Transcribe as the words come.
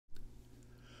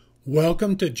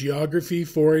Welcome to Geography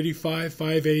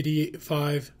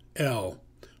 485-585L,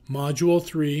 Module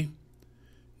 3,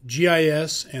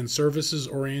 GIS and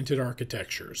Services-Oriented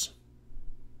Architectures.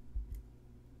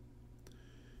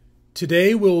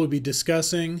 Today we will be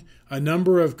discussing a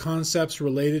number of concepts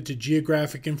related to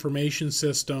geographic information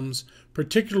systems,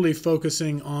 particularly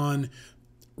focusing on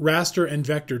raster and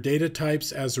vector data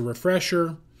types as a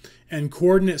refresher, and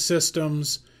coordinate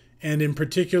systems, and in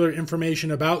particular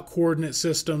information about coordinate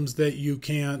systems that you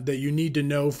need to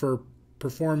know for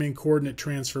performing coordinate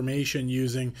transformation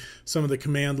using some of the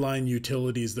command line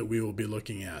utilities that we will be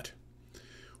looking at.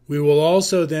 We will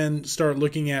also then start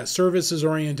looking at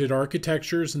services-oriented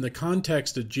architectures in the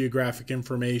context of geographic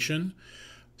information,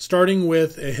 starting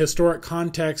with a historic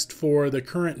context for the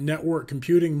current network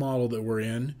computing model that we're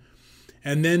in,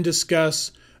 and then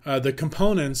discuss the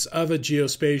components of a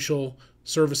geospatial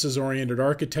services-oriented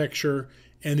architecture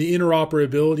and the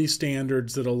interoperability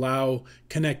standards that allow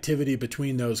connectivity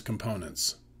between those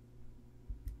components.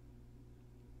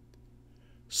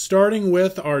 Starting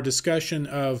with our discussion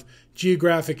of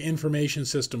geographic information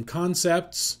system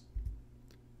concepts,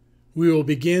 we will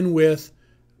begin with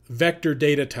vector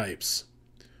data types,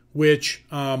 which,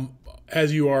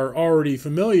 as you are already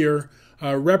familiar,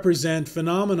 represent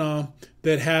phenomena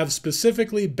that have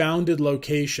specifically bounded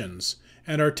locations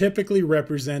and are typically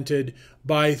represented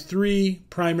by three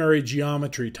primary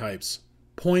geometry types: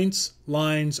 points,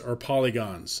 lines, or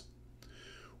polygons,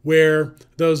 where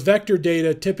those vector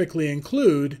data typically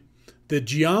include the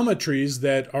geometries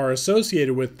that are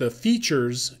associated with the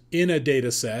features in a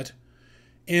data set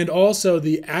and also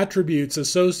the attributes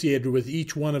associated with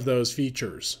each one of those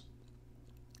features.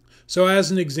 So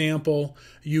as an example,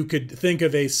 you could think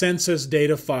of a census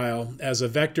data file as a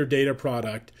vector data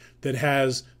product that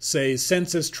has, say,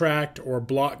 census tract or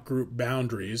block group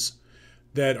boundaries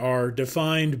that are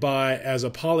defined as a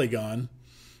polygon,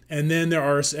 and then there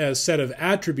are a set of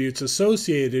attributes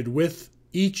associated with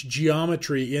each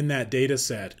geometry in that data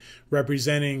set,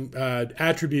 representing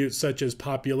attributes such as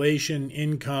population,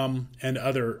 income, and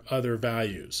other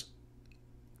values.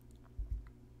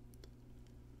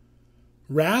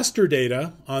 Raster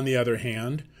data, on the other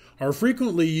hand, are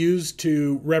frequently used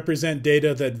to represent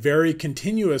data that vary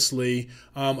continuously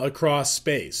across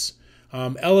space.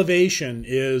 Elevation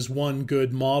is one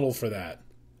good model for that,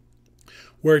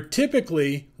 where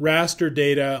typically raster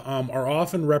data are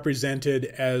often represented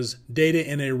as data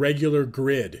in a regular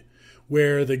grid,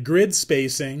 where the grid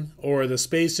spacing, or the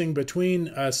spacing between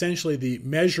essentially the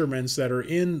measurements that are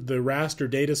in the raster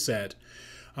data set,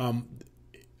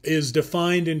 is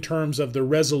defined in terms of the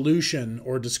resolution,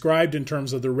 or described in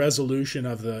terms of the resolution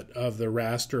of the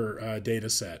raster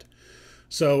data set.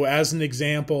 So as an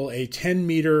example, a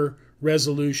 10-meter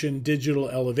resolution digital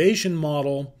elevation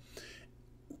model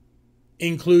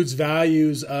includes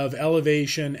values of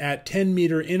elevation at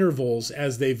 10-meter intervals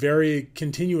as they vary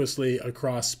continuously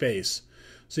across space.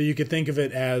 So you could think of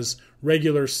it as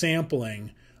regular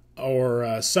sampling or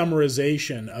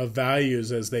summarization of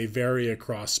values as they vary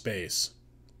across space.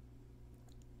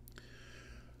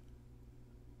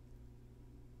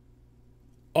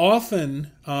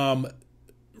 Often,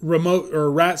 remote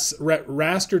or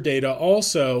raster data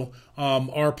also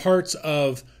are parts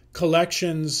of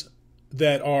collections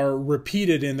that are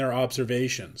repeated in their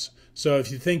observations. So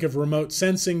if you think of remote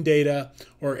sensing data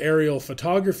or aerial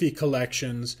photography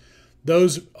collections,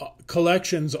 those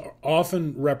collections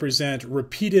often represent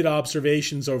repeated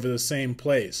observations over the same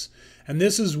place. And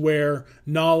this is where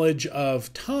knowledge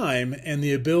of time and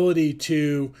the ability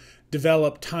to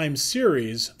develop time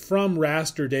series from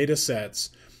raster data sets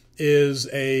is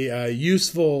a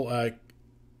useful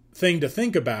thing to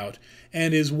think about,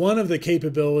 and is one of the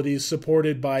capabilities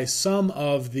supported by some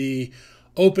of the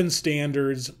open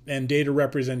standards and data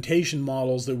representation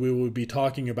models that we will be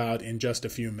talking about in just a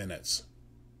few minutes.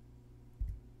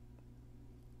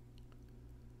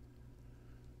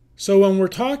 So when we're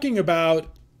talking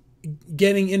about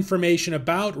getting information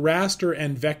about raster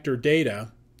and vector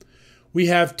data, we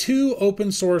have two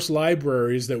open source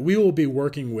libraries that we will be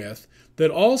working with that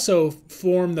also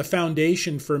form the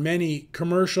foundation for many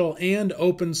commercial and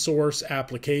open source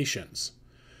applications.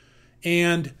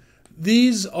 And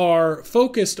these are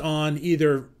focused on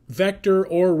either vector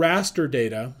or raster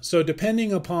data. So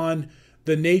depending upon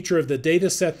the nature of the data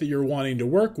set that you're wanting to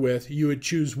work with, you would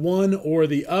choose one or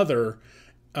the other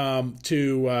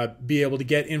to be able to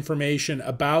get information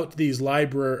about these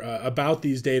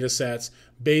data sets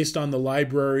based on the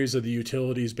libraries or the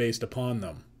utilities based upon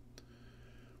them.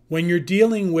 When you're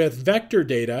dealing with vector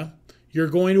data, you're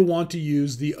going to want to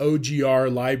use the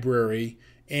OGR library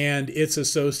and its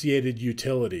associated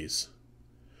utilities.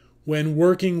 when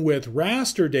working with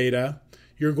raster data,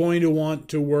 you're going to want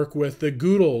to work with the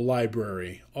GDAL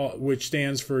library, which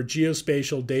stands for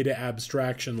Geospatial Data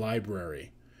Abstraction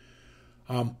Library.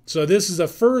 So this is a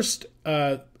first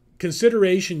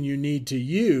consideration you need to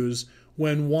use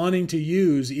when wanting to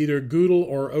use either GDAL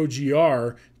or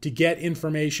OGR to get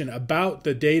information about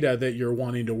the data that you're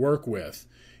wanting to work with,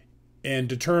 and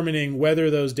determining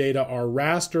whether those data are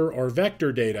raster or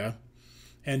vector data,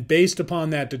 and based upon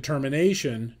that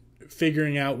determination,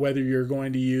 figuring out whether you're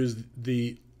going to use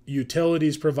the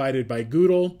utilities provided by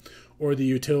GDAL or the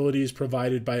utilities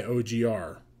provided by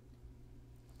OGR.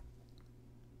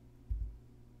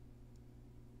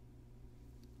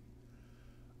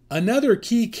 Another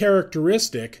key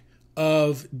characteristic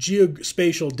of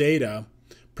geospatial data,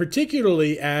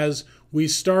 particularly as we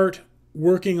start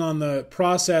working on the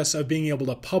process of being able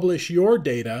to publish your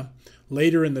data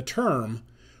later in the term,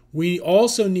 we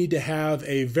also need to have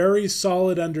a very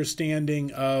solid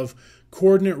understanding of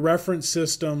coordinate reference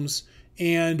systems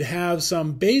and have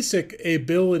some basic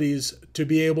abilities to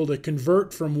be able to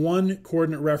convert from one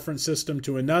coordinate reference system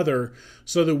to another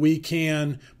so that we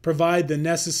can provide the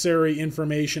necessary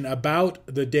information about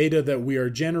the data that we are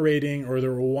generating or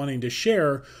that we're wanting to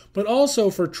share, but also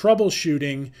for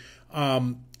troubleshooting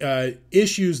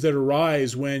issues that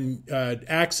arise when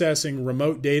accessing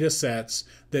remote data sets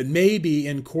that may be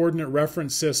in coordinate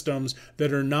reference systems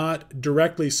that are not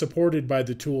directly supported by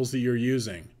the tools that you're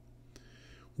using.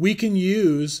 We can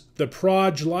use the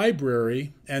proj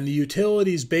library and the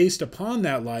utilities based upon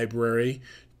that library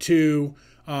to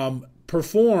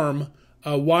perform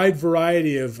a wide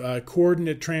variety of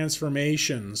coordinate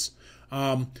transformations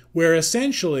where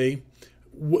essentially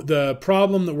the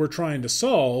problem that we're trying to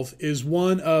solve is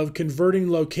one of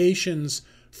converting locations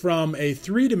from a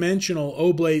three-dimensional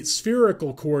oblate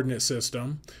spherical coordinate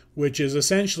system, which is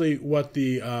essentially what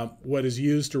is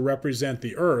used to represent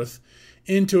the Earth,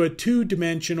 into a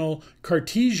two-dimensional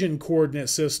Cartesian coordinate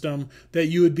system that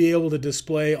you would be able to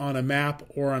display on a map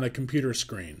or on a computer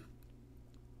screen.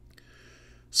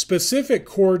 Specific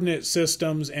coordinate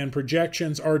systems and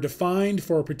projections are defined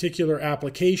for particular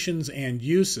applications and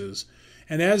uses,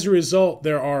 and as a result,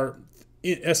 there are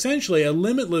essentially a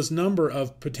limitless number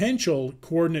of potential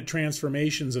coordinate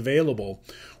transformations available,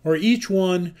 where each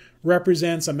one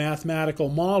represents a mathematical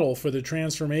model for the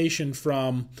transformation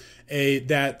from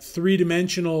that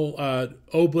three-dimensional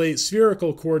oblate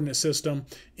spherical coordinate system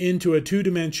into a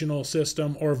two-dimensional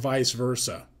system, or vice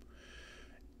versa.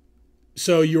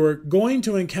 So you're going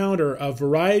to encounter a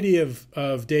variety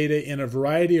of data in a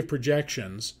variety of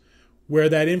projections, where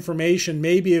that information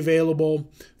may be available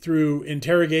through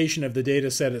interrogation of the data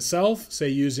set itself, say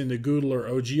using the GDAL or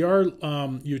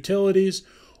OGR utilities,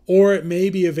 or it may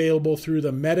be available through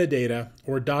the metadata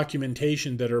or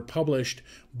documentation that are published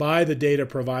by the data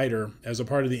provider as a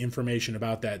part of the information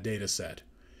about that data set.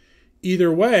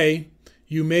 Either way,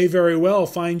 you may very well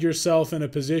find yourself in a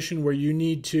position where you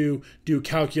need to do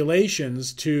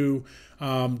calculations to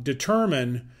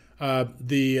determine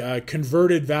the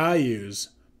converted values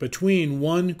between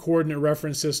one coordinate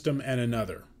reference system and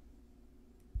another.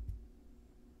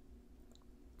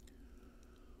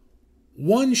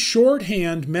 One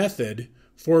shorthand method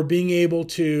for being able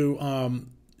to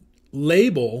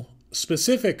label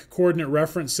specific coordinate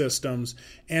reference systems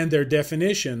and their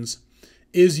definitions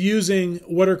is using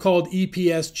what are called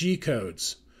EPSG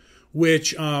codes,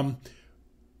 which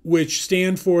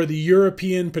stand for the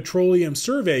European Petroleum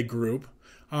Survey Group.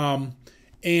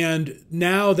 And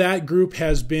now that group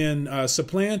has been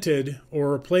supplanted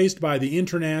or replaced by the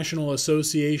International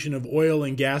Association of Oil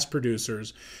and Gas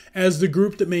Producers as the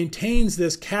group that maintains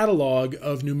this catalog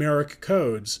of numeric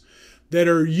codes that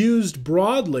are used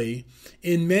broadly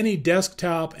in many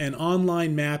desktop and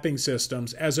online mapping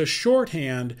systems as a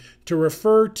shorthand to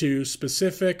refer to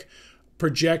specific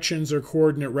projections or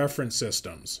coordinate reference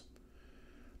systems.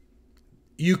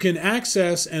 You can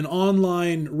access an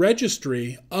online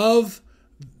registry of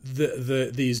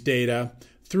these data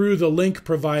through the link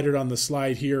provided on the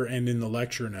slide here and in the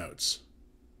lecture notes.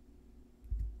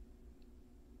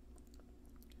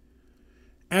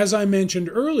 As I mentioned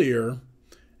earlier,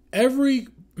 every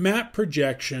map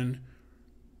projection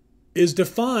is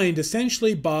defined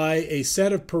essentially by a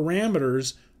set of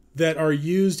parameters that are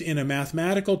used in a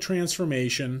mathematical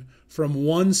transformation from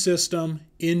one system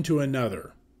into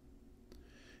another.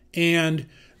 And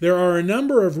there are a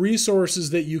number of resources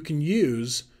that you can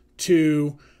use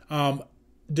to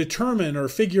determine or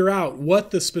figure out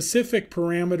what the specific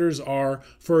parameters are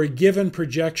for a given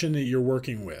projection that you're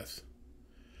working with.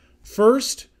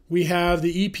 First, we have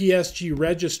the EPSG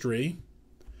registry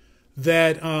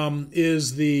that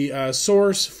is the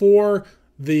source for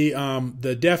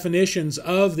the definitions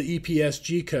of the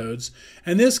EPSG codes,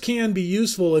 and this can be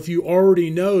useful if you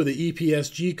already know the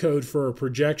EPSG code for a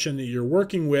projection that you're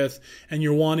working with and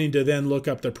you're wanting to then look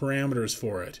up the parameters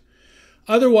for it.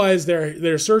 Otherwise,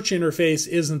 their search interface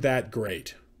isn't that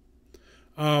great.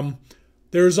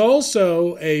 There's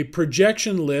also a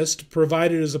projection list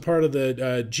provided as a part of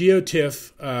the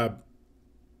GeoTIFF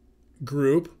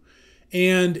group,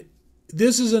 and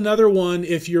this is another one.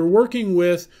 If you're working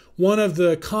with one of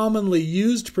the commonly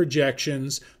used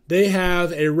projections, they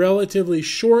have a relatively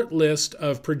short list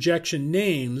of projection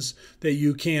names that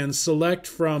you can select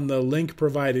from the link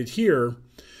provided here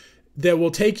that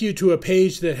will take you to a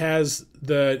page that has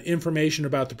the information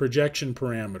about the projection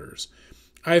parameters.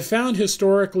 I've found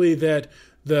historically that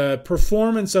the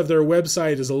performance of their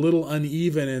website is a little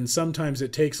uneven, and sometimes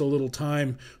it takes a little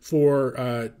time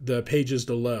for the pages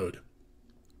to load.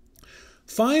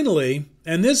 Finally,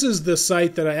 and this is the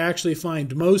site that I actually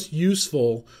find most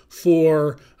useful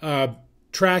for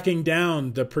tracking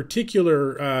down the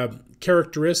particular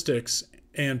characteristics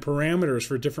and parameters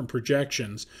for different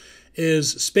projections,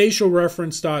 is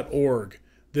spatialreference.org,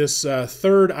 this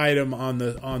third item on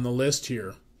the list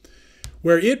here,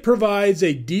 where it provides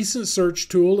a decent search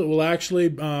tool. It will actually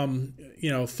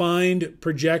find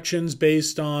projections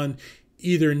based on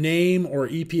either name or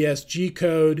EPSG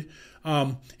code.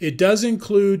 It does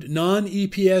include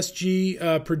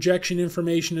non-EPSG projection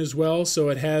information as well, so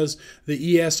it has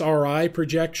the ESRI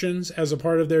projections as a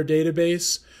part of their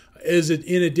database,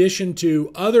 in addition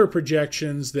to other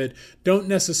projections that don't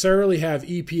necessarily have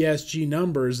EPSG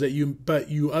numbers but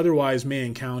you otherwise may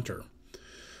encounter.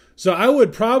 So I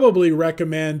would probably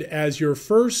recommend, as your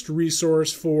first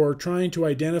resource for trying to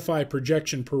identify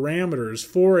projection parameters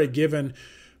for a given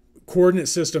coordinate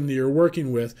system that you're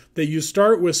working with, that you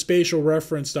start with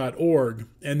spatialreference.org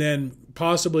and then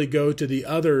possibly go to the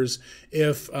others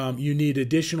if you need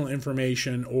additional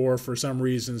information, or for some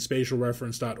reason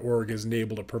spatialreference.org isn't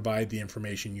able to provide the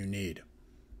information you need.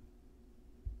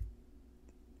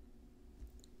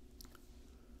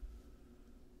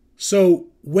 So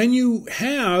when you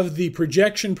have the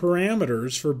projection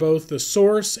parameters for both the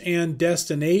source and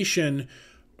destination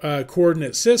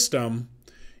coordinate system,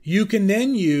 you can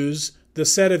then use the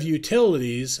set of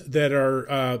utilities that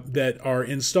are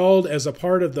installed as a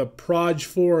part of the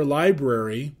proj4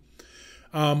 library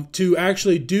to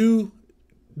actually do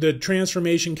the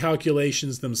transformation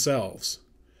calculations themselves.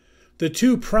 The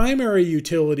two primary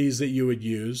utilities that you would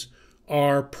use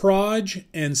are proj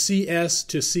and CS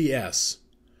to CS.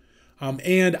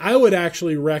 And I would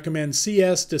actually recommend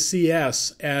CS to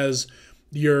CS as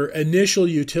your initial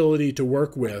utility to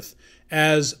work with,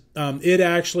 as it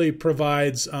actually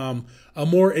provides a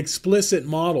more explicit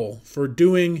model for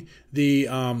doing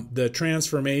the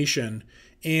transformation,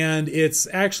 and it's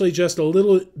actually just a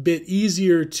little bit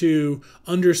easier to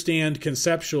understand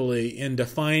conceptually in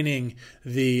defining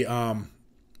the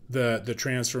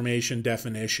transformation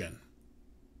definition.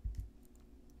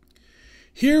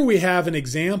 Here we have an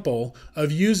example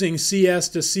of using CS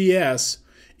to CS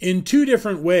in two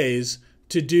different ways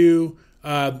to do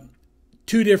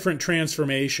two different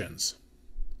transformations.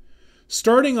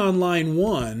 Starting on line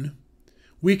 1,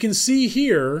 we can see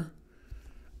here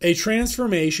a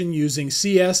transformation using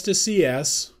CS to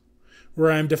CS,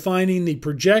 where I'm defining the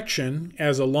projection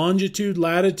as a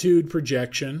longitude-latitude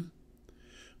projection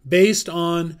based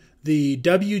on the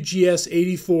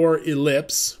WGS84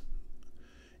 ellipse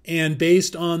and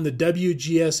based on the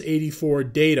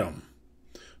WGS84 datum.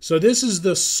 So this is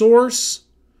the source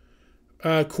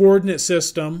coordinate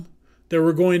system that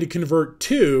we're going to convert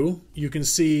to. You can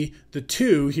see the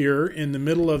 2 here in the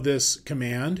middle of this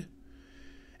command.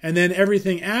 And then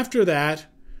everything after that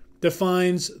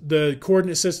defines the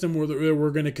coordinate system that we're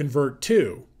going to convert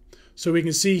to. So we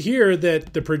can see here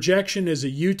that the projection is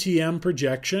a UTM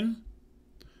projection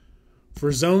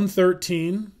for zone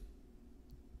 13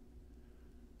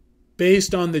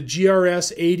 based on the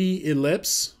GRS 80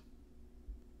 ellipse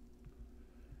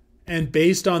and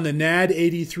based on the NAD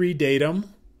 83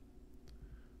 datum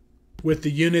with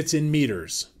the units in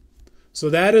meters. So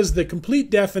that is the complete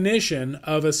definition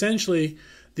of essentially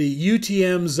the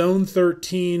UTM zone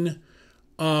 13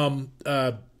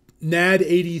 NAD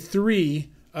 83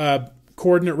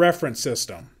 coordinate reference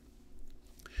system.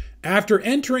 After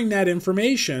entering that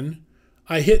information,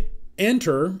 I hit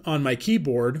enter on my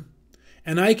keyboard,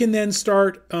 and I can then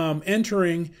start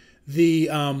entering the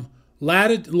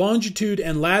longitude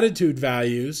and latitude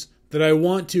values that I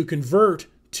want to convert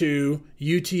to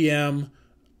UTM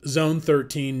zone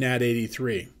 13 NAD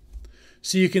 83.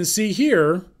 So you can see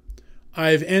here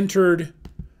I've entered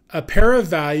a pair of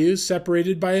values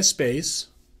separated by a space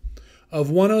of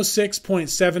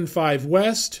 106.75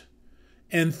 west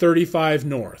and 35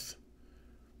 north.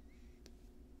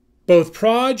 Both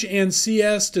proj and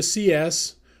CS to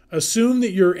CS assume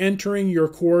that you're entering your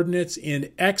coordinates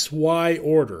in XY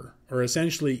order, or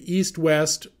essentially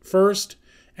east-west first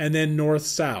and then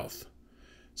north-south.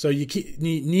 So you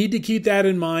need to keep that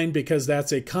in mind, because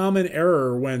that's a common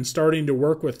error when starting to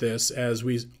work with this, as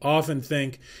we often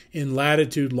think in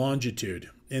latitude, longitude.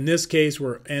 In this case,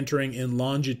 we're entering in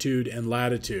longitude and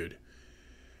latitude.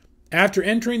 After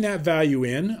entering that value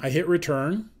in, I hit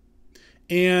return,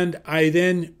 and I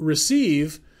then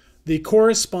receive the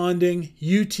corresponding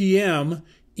UTM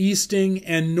easting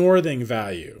and northing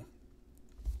value.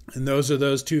 And those are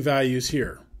those two values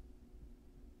here.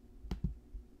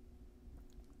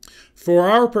 For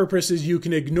our purposes, you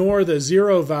can ignore the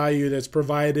 0 value that's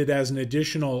provided as an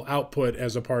additional output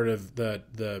as a part of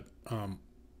the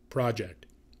project.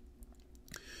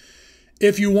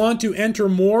 If you want to enter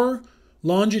more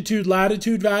longitude,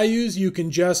 latitude values, you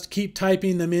can just keep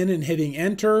typing them in and hitting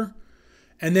enter.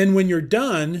 And then when you're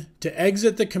done, to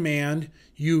exit the command,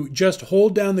 you just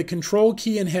hold down the control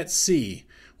key and hit C,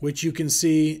 which you can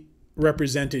see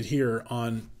represented here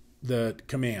on the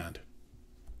command.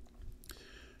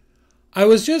 I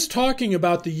was just talking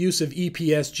about the use of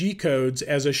EPSG codes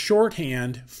as a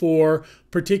shorthand for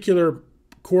particular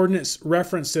coordinates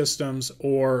reference systems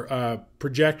or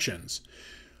projections.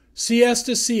 CS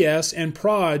to CS and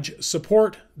proj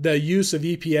support the use of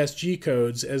EPSG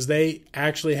codes, as they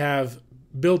actually have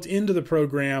built into the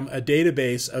program a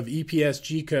database of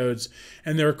EPSG codes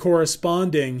and their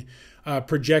corresponding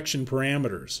projection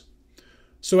parameters.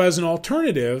 So as an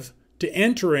alternative to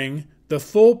entering the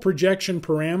full projection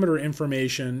parameter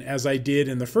information as I did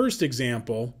in the first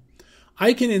example,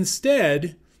 I can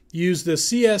instead use the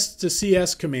CS to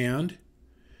CS command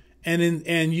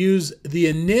and use the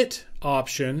init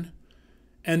option,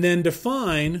 and then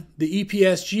define the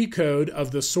EPSG code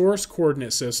of the source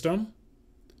coordinate system,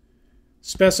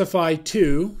 specify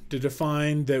 2 to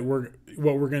define that what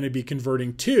we're going to be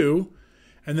converting to,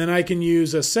 and then I can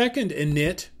use a second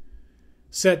init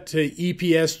set to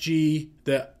EPSG,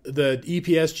 the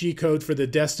EPSG code for the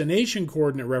destination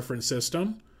coordinate reference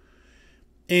system,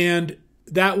 and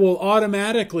that will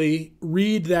automatically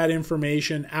read that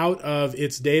information out of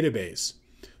its database.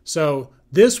 So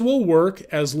this will work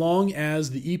as long as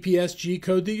the EPSG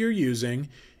code that you're using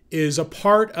is a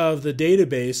part of the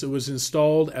database that was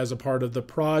installed as a part of the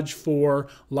proj 4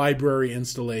 library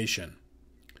installation.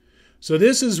 So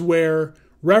this is where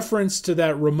reference to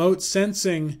that remote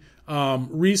sensing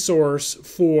resource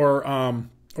for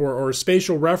or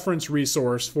spatial reference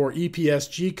resource for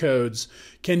EPSG codes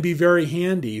can be very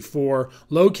handy for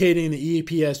locating the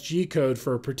EPSG code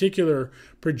for a particular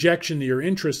projection that you're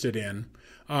interested in,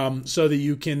 so that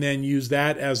you can then use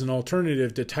that as an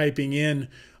alternative to typing in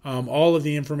all of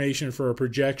the information for a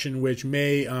projection which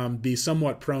may be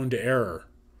somewhat prone to error.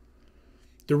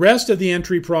 The rest of the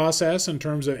entry process, in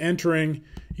terms of entering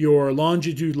your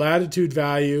longitude, latitude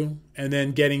value, and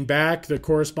then getting back the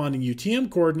corresponding UTM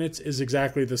coordinates, is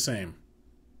exactly the same.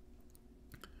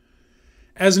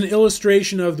 As an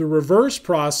illustration of the reverse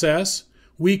process,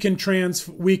 we can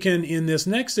in this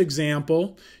next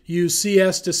example use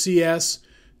CS to CS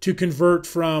to convert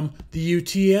from the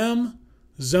UTM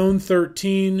Zone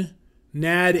 13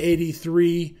 NAD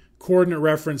 83 coordinate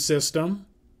reference system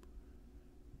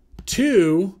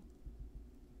to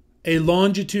a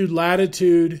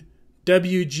longitude-latitude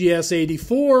WGS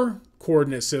 84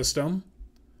 coordinate system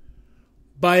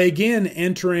by again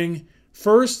entering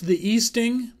first the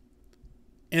easting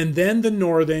and then the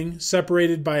northing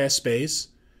separated by a space,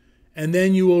 and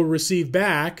then you will receive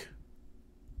back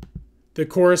the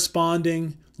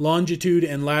corresponding longitude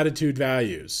and latitude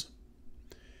values.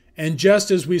 And just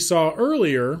as we saw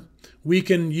earlier, we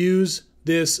can use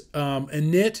this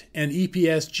init and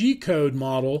EPSG code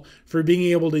model for being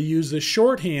able to use the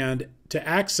shorthand to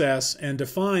access and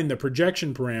define the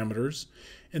projection parameters.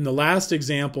 In the last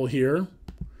example here,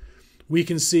 we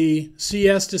can see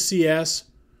CS to CS,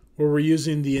 where we're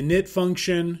using the init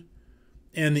function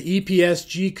and the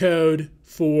EPSG code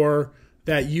for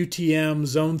that UTM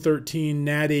Zone 13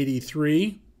 NAD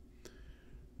 83.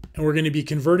 And we're going to be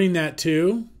converting that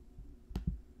to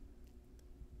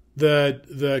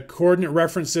the coordinate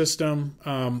reference system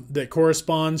that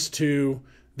corresponds to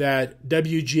that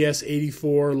WGS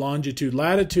 84 longitude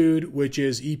latitude, which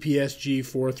is EPSG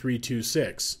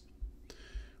 4326.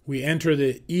 We enter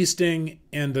the easting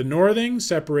and the northing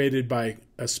separated by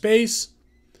a space,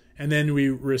 and then we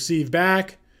receive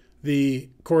back the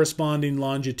corresponding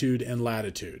longitude and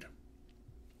latitude.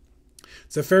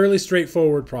 It's a fairly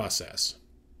straightforward process.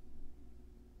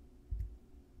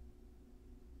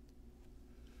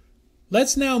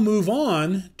 Let's now move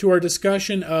on to our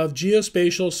discussion of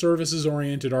geospatial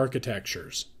services-oriented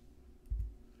architectures.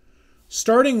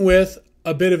 Starting with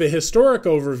a bit of a historic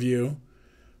overview,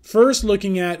 first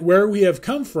looking at where we have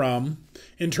come from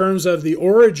in terms of the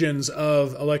origins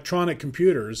of electronic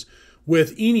computers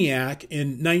with ENIAC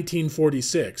in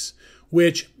 1946,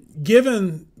 which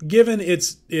given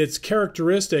its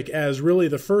characteristic as really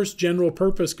the first general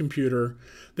purpose computer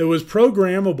that was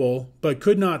programmable but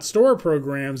could not store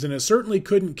programs, and it certainly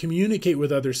couldn't communicate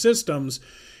with other systems,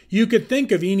 you could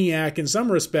think of ENIAC in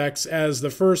some respects as the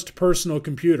first personal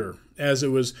computer, as it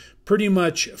was pretty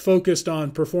much focused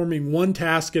on performing one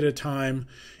task at a time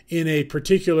in a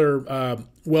particular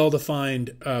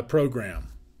well-defined program.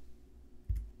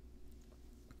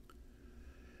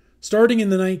 Starting in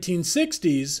the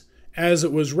 1960s, as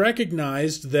it was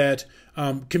recognized that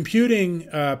computing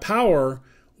power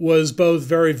was both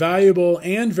very valuable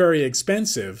and very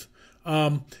expensive,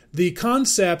 the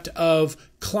concept of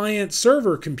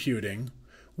client-server computing,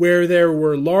 where there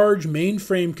were large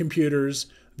mainframe computers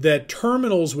that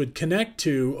terminals would connect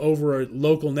to over a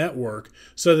local network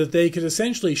so that they could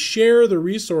essentially share the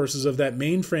resources of that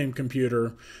mainframe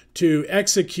computer to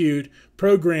execute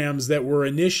programs that were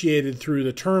initiated through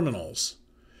the terminals.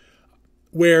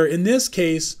 Where in this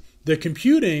case, the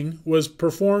computing was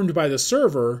performed by the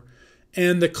server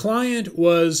and the client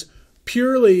was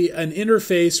purely an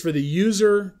interface for the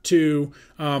user to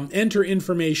enter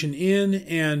information in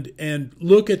and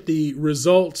look at the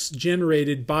results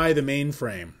generated by the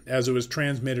mainframe as it was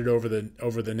transmitted over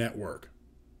the network.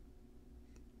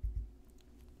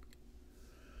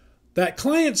 That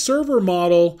client-server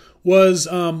model was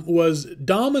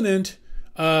dominant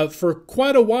for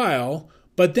quite a while,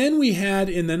 but then we had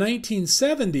in the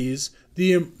 1970s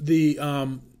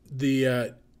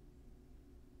the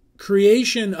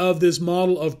creation of this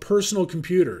model of personal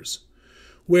computers,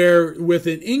 where with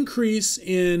an increase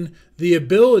in the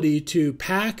ability to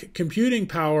pack computing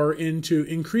power into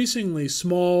increasingly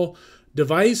small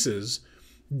devices,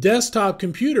 desktop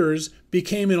computers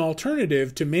became an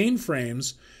alternative to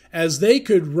mainframes, as they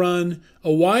could run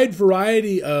a wide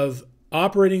variety of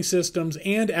operating systems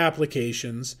and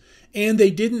applications, and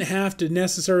they didn't have to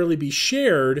necessarily be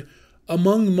shared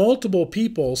among multiple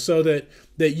people so that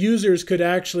users could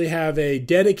actually have a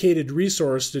dedicated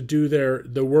resource to do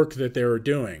the work that they were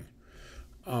doing.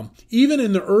 Even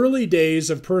in the early days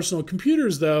of personal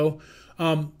computers, though,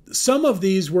 some of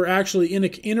these were actually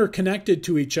interconnected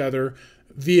to each other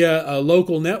via a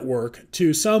local network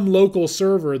to some local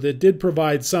server that did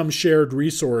provide some shared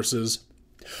resources,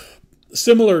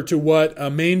 similar to what a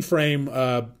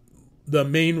the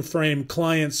mainframe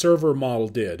client-server model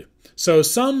did. So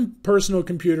some personal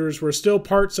computers were still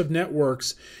parts of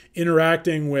networks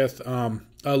interacting with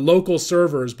local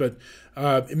servers, but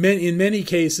in many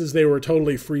cases they were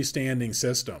totally freestanding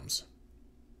systems.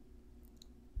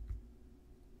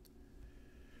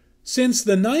 Since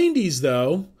the 90s,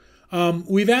 though,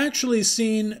 we've actually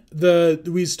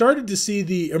we started to see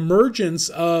the emergence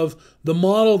of the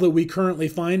model that we currently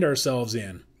find ourselves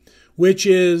in, which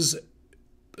is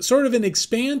sort of an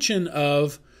expansion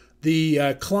of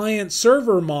the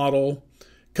client-server model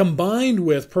combined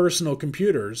with personal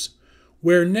computers,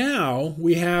 where now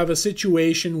we have a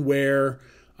situation where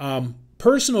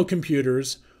personal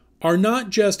computers are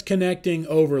not just connecting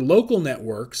over local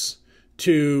networks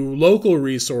to local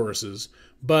resources,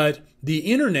 but the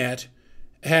internet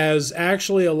has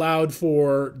actually allowed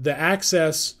for the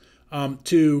access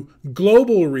to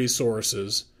global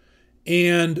resources,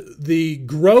 and the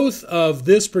growth of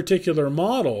this particular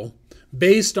model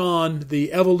based on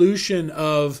the evolution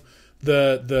of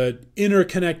the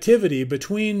interconnectivity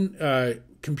between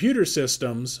computer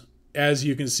systems, as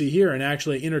you can see here, and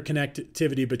actually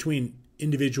interconnectivity between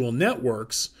individual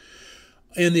networks,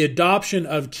 and the adoption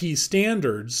of key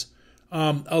standards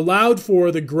allowed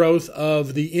for the growth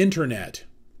of the internet.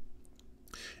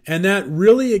 And that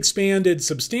really expanded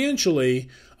substantially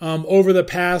over the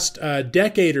past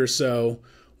decade or so,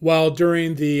 while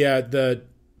during the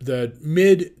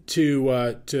mid to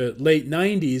late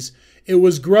 90s, it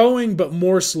was growing but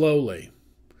more slowly.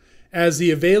 As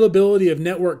the availability of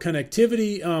network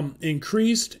connectivity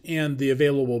increased and the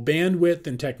available bandwidth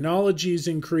and technologies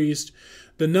increased,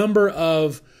 the number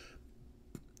of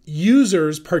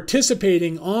users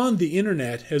participating on the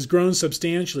internet has grown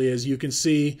substantially, as you can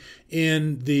see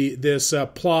in this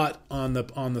plot on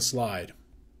the slide.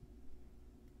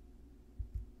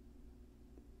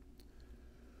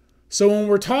 So when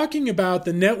we're talking about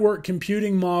the network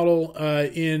computing model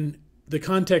in the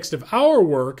context of our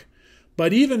work,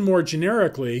 but even more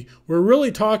generically, we're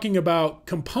really talking about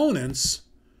components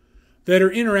that are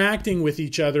interacting with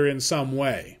each other in some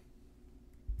way.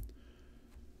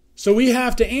 So we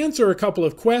have to answer a couple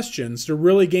of questions to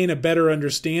really gain a better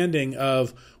understanding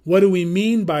of what do we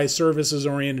mean by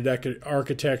services-oriented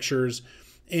architectures,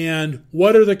 and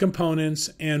what are the components,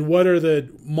 and what are the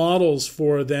models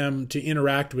for them to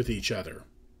interact with each other.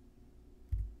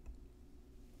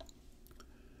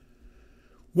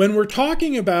 When we're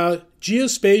talking about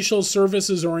geospatial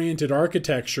services-oriented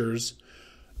architectures,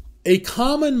 a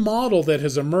common model that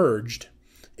has emerged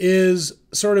is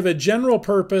sort of a general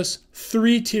purpose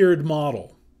three-tiered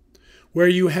model, where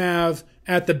you have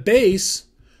at the base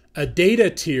a data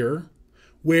tier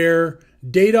where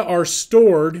data are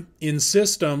stored in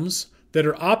systems that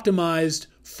are optimized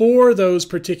for those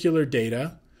particular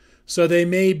data. So they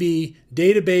may be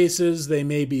databases, they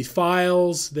may be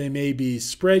files, they may be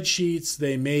spreadsheets,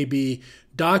 they may be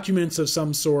documents of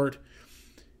some sort.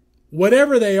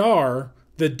 Whatever they are,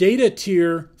 the data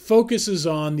tier focuses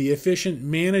on the efficient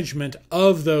management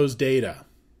of those data.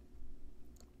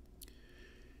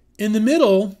 In the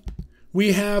middle,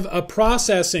 we have a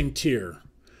processing tier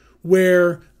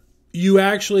where you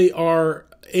actually are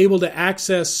able to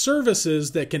access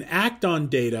services that can act on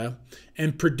data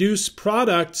and produce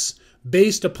products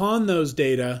based upon those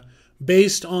data,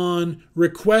 based on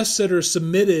requests that are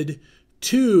submitted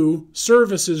to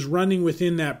services running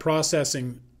within that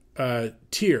processing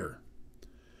tier.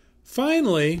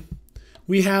 Finally,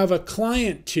 we have a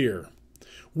client tier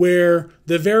where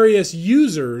the various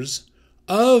users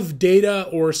of data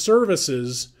or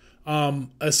services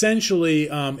essentially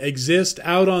exist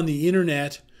out on the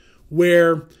internet,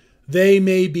 where they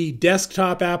may be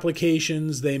desktop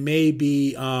applications, they may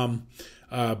be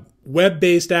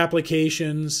web-based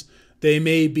applications, they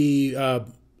may be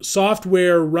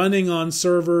software running on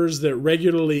servers that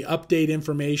regularly update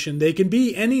information. They can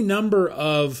be any number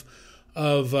of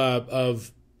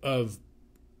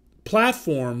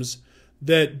platforms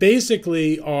that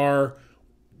basically are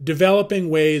developing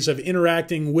ways of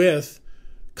interacting with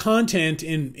content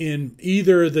in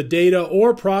either the data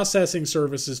or processing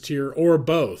services tier or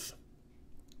both.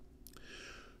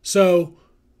 So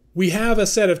we have a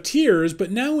set of tiers,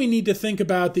 but now we need to think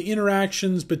about the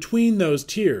interactions between those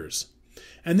tiers.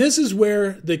 And this is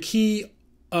where the key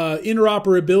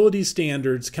interoperability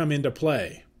standards come into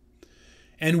play.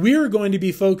 And we're going to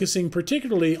be focusing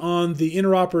particularly on the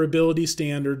interoperability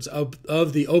standards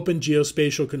of the Open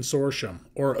Geospatial Consortium,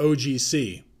 or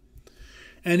OGC.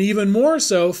 And even more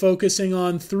so, focusing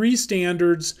on three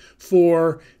standards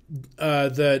for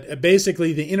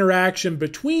basically the interaction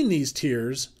between these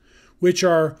tiers, which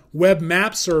are Web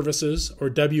Map Services, or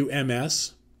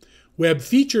WMS, Web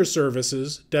Feature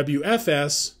Services,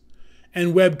 WFS,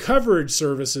 and Web Coverage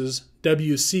Services,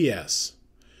 WCS.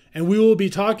 And we will be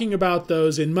talking about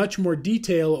those in much more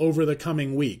detail over the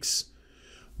coming weeks.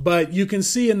 But you can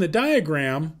see in the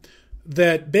diagram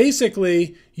that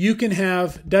basically you can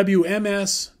have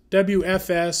WMS,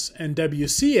 WFS, and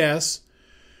WCS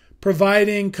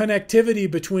providing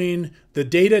connectivity between the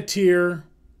data tier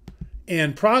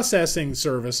and processing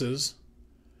services.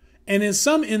 And in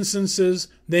some instances,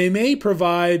 they may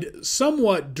provide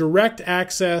somewhat direct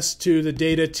access to the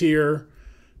data tier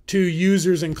to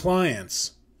users and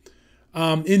clients.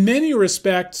 In many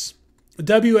respects,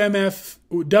 WMS,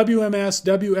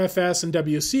 WFS, and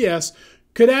WCS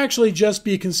could actually just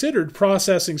be considered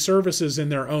processing services in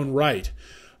their own right.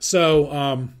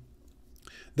 So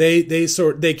they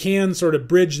can sort of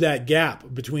bridge that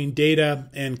gap between data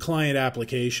and client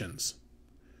applications.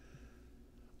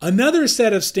 Another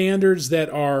set of standards that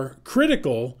are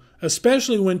critical,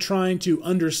 especially when trying to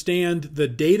understand the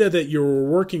data that you're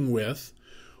working with,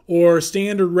 or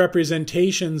standard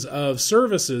representations of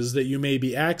services that you may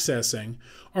be accessing,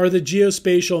 are the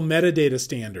geospatial metadata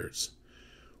standards.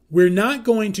 We're not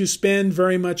going to spend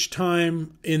very much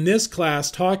time in this class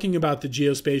talking about the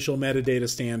geospatial metadata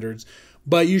standards,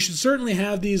 but you should certainly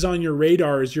have these on your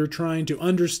radar as you're trying to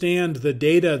understand the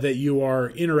data that you are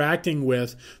interacting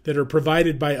with that are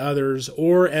provided by others,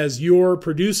 or as you're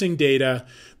producing data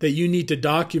that you need to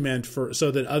document so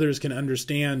that others can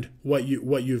understand what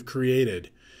you've created.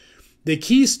 The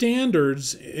key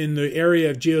standards in the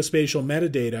area of geospatial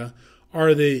metadata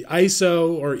are the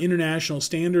ISO, or International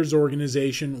Standards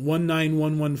Organization,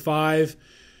 19115,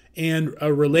 and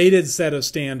a related set of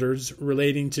standards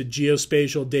relating to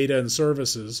geospatial data and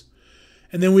services.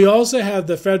 And then we also have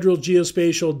the Federal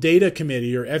Geospatial Data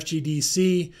Committee, or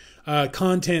FGDC,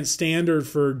 content standard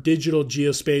for digital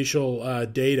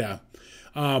geospatial data,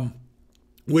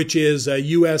 which is a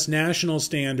U.S. national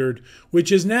standard,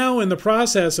 which is now in the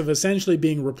process of essentially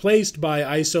being replaced by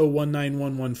ISO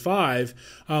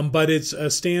 19115, but it's a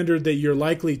standard that you're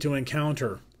likely to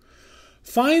encounter.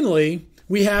 Finally,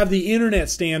 we have the internet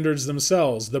standards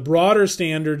themselves, the broader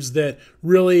standards that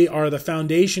really are the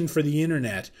foundation for the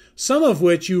internet, some of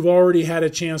which you've already had a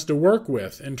chance to work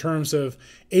with in terms of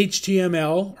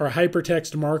HTML, or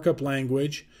hypertext markup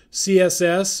language,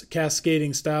 CSS,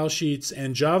 cascading style sheets,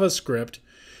 and JavaScript.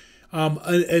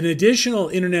 An additional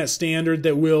internet standard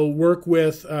that we'll work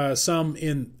with some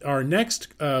in our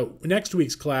next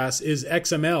week's class is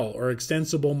XML, or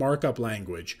extensible markup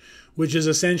language, which is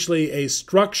essentially a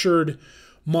structured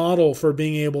model for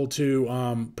being able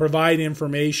to provide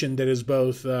information that is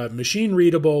both machine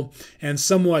readable and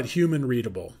somewhat human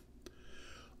readable.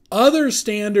 Other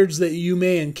standards that you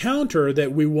may encounter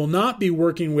that we will not be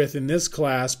working with in this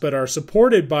class but are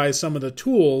supported by some of the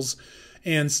tools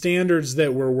and standards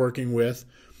that we're working with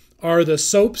are the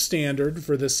SOAP standard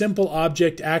for the Simple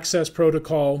Object Access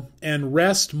Protocol and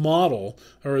REST model,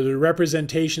 or the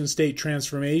Representation State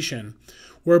Transformation,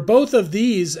 where both of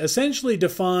these essentially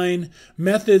define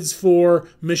methods for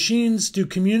machines to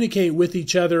communicate with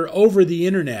each other over the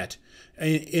internet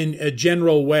in a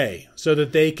general way, so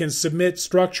that they can submit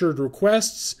structured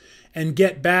requests and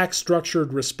get back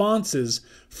structured responses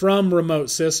from remote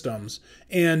systems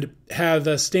and have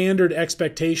a standard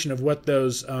expectation of what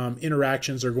those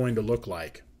interactions are going to look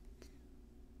like.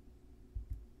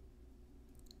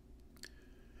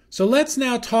 So let's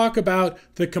now talk about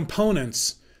the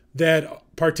components that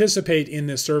participate in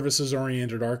this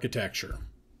services-oriented architecture.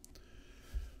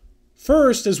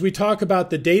 First, as we talk about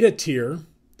the data tier,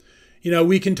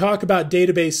 we can talk about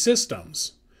database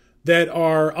systems that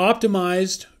are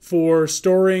optimized for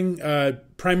storing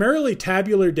primarily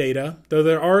tabular data, though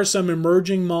there are some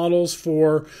emerging models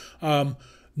for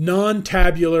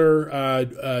non-tabular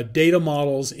data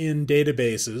models in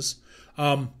databases.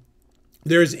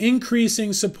 There's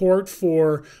increasing support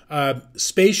for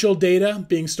spatial data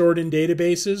being stored in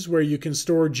databases, where you can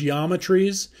store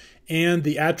geometries and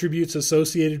the attributes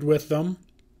associated with them.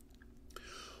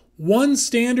 One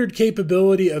standard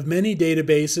capability of many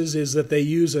databases is that they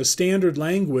use a standard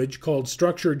language called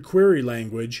structured query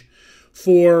language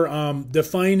for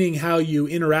defining how you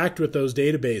interact with those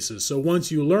databases. So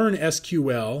once you learn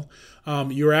SQL,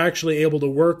 you're actually able to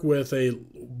work with a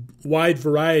wide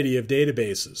variety of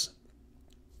databases.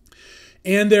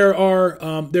 And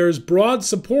there's broad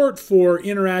support for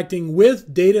interacting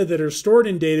with data that are stored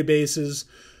in databases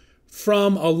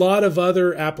from a lot of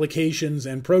other applications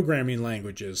and programming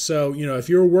languages. So, if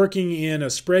you're working in a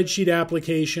spreadsheet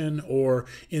application or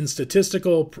in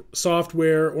statistical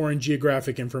software or in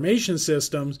geographic information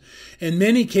systems, in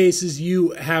many cases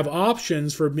you have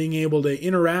options for being able to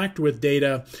interact with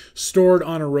data stored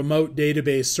on a remote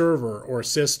database server or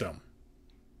system.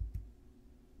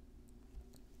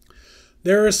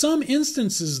 There are some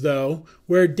instances, though,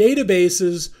 where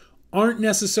databases aren't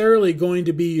necessarily going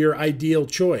to be your ideal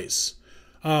choice.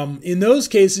 In those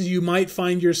cases, you might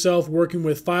find yourself working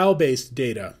with file-based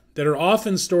data that are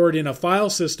often stored in a file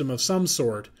system of some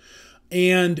sort.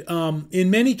 And in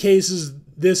many cases,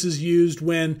 this is used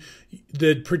when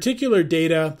the particular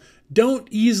data don't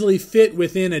easily fit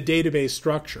within a database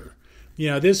structure.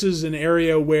 This is an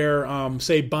area where,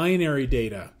 say, binary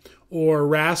data or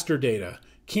raster data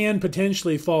can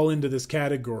potentially fall into this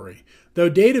category. Though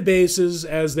databases,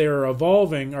 as they are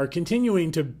evolving, are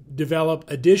continuing to develop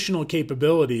additional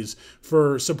capabilities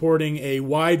for supporting a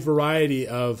wide variety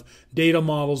of data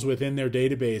models within their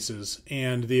databases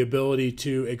and the ability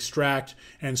to extract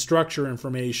and structure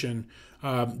information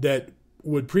that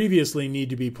would previously need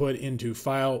to be put into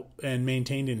file and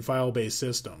maintained in file-based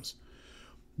systems.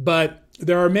 But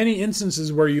there are many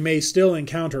instances where you may still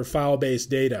encounter file-based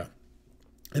data.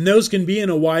 And those can be in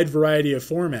a wide variety of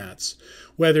formats,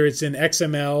 whether it's in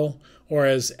XML or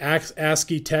as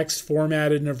ASCII text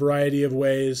formatted in a variety of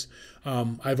ways.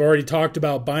 I've already talked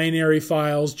about binary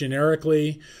files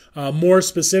generically. More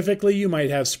specifically, you might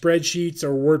have spreadsheets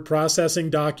or word processing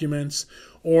documents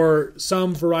or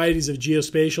some varieties of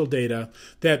geospatial data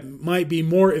that might be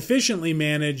more efficiently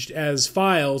managed as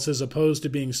files as opposed to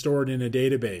being stored in a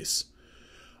database.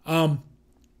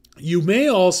 You may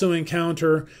also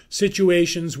encounter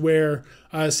situations where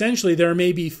essentially there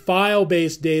may be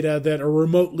file-based data that are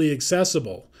remotely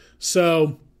accessible.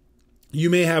 So you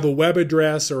may have a web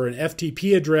address or an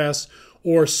FTP address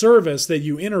or service that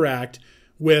you interact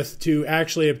with to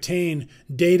actually obtain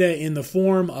data in the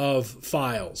form of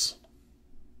files.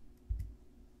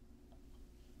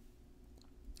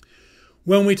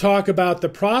 When we talk about the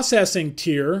processing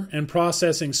tier and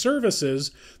processing services,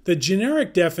 the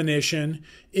generic definition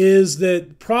is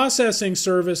that processing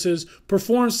services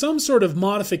perform some sort of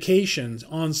modifications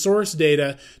on source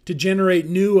data to generate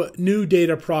new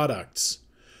data products.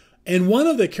 And one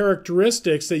of the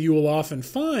characteristics that you will often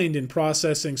find in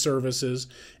processing services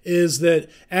is that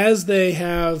as they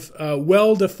have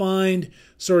well-defined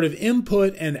sort of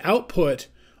input and output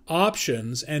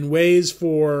options and ways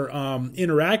for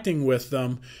interacting with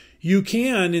them, you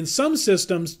can, in some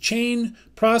systems, chain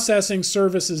processing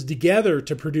services together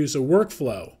to produce a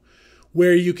workflow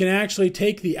where you can actually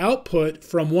take the output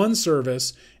from one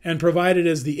service and provide it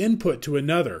as the input to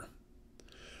another.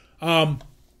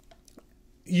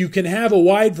 You can have a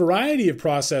wide variety of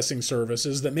processing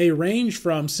services that may range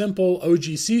from simple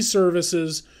OGC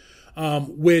services,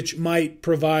 which might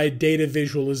provide data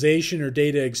visualization or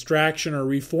data extraction or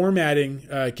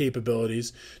reformatting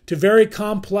capabilities, to very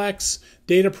complex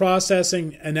data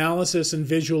processing, analysis, and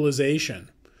visualization.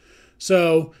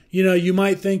 So, you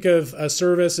might think of a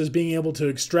service as being able to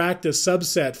extract a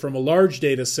subset from a large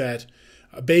data set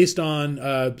based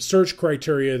on search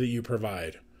criteria that you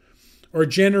provide, or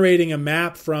generating a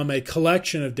map from a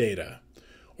collection of data,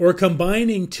 or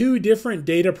combining two different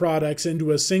data products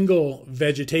into a single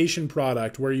vegetation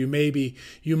product where you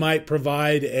might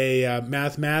provide a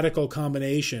mathematical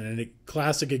combination. And a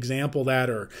classic example of that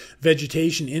are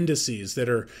vegetation indices that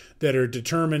are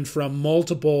determined from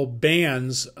multiple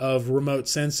bands of remote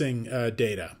sensing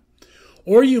data.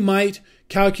 Or you might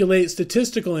calculate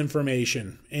statistical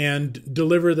information and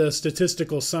deliver the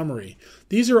statistical summary.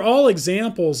 These are all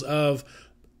examples of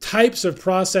types of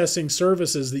processing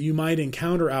services that you might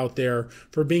encounter out there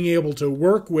for being able to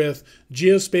work with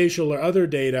geospatial or other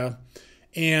data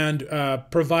and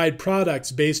provide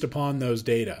products based upon those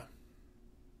data.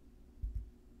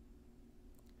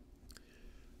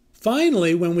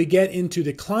 Finally, when we get into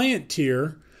the client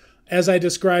tier, as I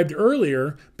described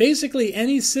earlier, basically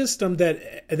any system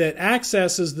that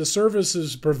accesses the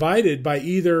services provided by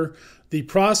either the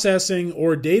processing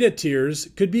or data tiers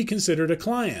could be considered a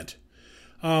client.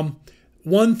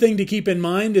 One thing to keep in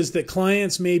mind is that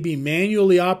clients may be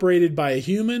manually operated by a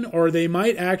human, or they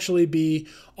might actually be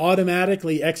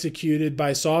automatically executed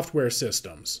by software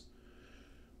systems.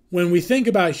 When we think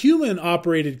about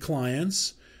human-operated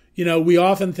clients, we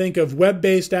often think of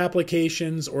web-based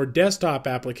applications or desktop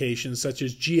applications such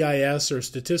as GIS or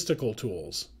statistical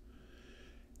tools.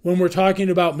 When we're talking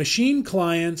about machine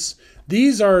clients,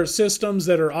 these are systems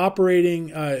that are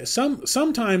operating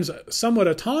sometimes somewhat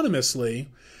autonomously,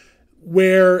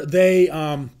 where they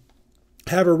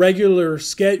have a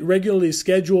regularly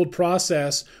scheduled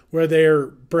process where they're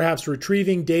perhaps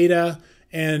retrieving data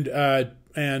and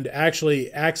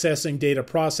actually accessing data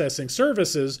processing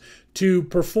services to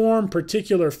perform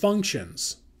particular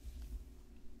functions.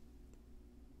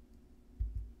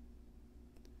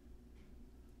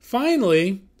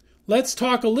 Finally, let's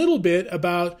talk a little bit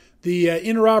about the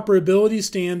interoperability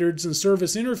standards and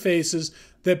service interfaces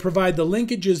that provide the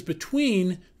linkages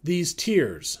between these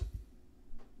tiers.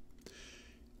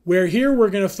 Where here we're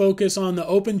going to focus on the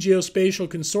Open Geospatial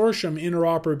Consortium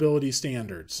interoperability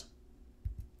standards.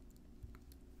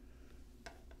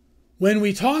 When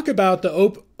we talk about the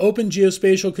Open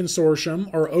Geospatial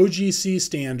Consortium, or OGC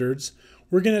standards,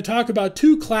 we're going to talk about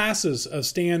two classes of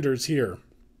standards here.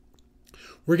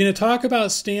 We're going to talk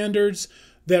about standards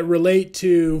that relate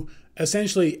to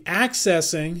essentially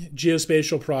accessing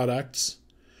geospatial products,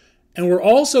 and we're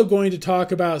also going to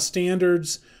talk about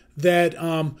standards that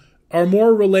are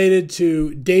more related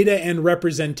to data and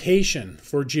representation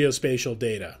for geospatial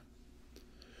data.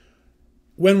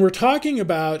 When we're talking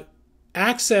about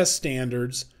access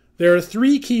standards, there are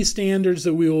three key standards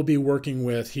that we will be working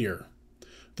with here.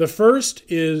 The first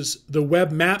is the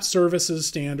Web Map Services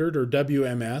Standard, or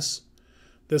WMS.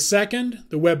 The second,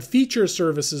 the Web Feature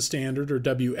Services Standard, or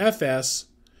WFS.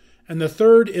 And the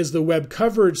third is the Web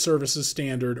Coverage Services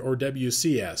Standard, or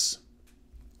WCS.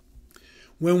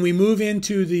 When we move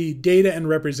into the data and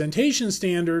representation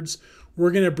standards,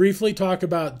 we're going to briefly talk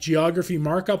about Geography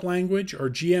Markup Language, or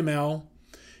GML,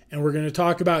 and we're going to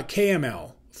talk about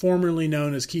KML, formerly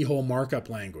known as Keyhole Markup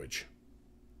Language.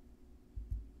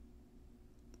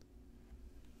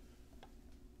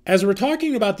 As we're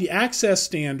talking about the access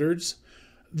standards,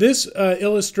 this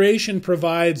illustration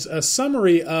provides a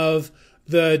summary of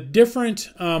the different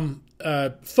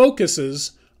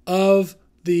focuses of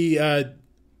the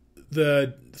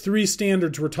three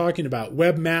standards we're talking about: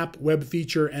 Web Map, Web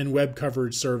Feature, and Web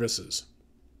Coverage Services.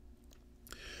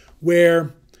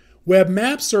 Where Web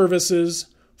Map Services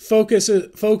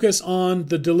focus on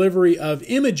the delivery of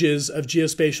images of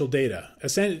geospatial data,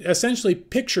 essentially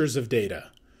pictures of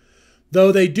data.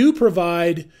 Though they do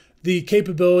provide the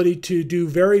capability to do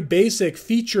very basic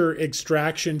feature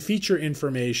extraction, feature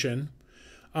information,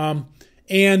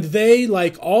 and they,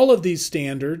 like all of these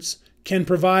standards, can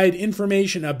provide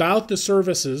information about the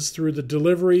services through the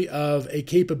delivery of a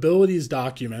capabilities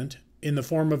document in the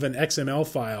form of an XML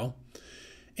file.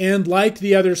 And like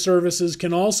the other services,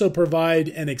 can also provide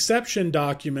an exception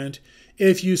document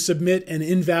if you submit an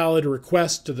invalid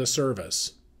request to the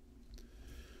service.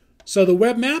 So the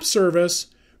Web Map service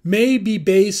may be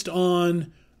based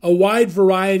on a wide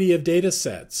variety of data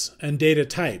sets and data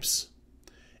types.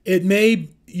 It may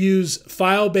use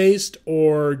file-based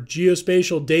or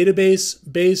geospatial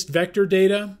database-based vector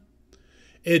data.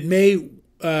 It may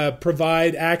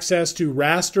provide access to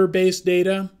raster-based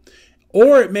data,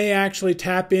 or it may actually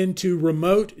tap into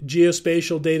remote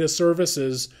geospatial data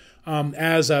services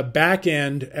as a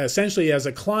backend, essentially as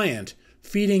a client,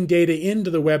 feeding data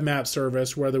into the Web Map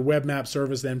service, where the Web Map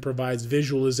service then provides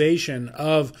visualization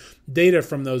of data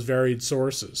from those varied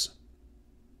sources.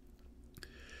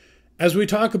 As we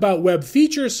talk about web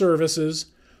feature services,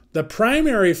 the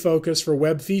primary focus for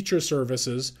web feature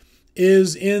services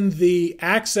is in the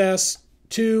access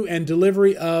to and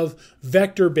delivery of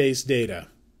vector-based data,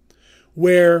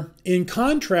 where in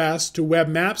contrast to Web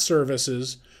Map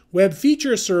services, web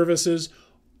feature services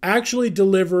actually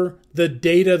deliver the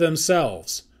data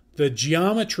themselves, the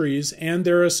geometries and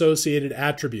their associated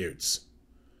attributes.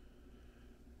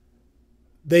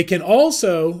 They can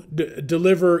also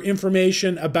deliver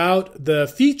information about the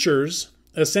features,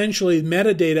 essentially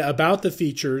metadata about the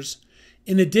features,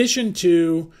 in addition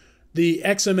to the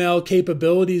XML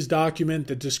capabilities document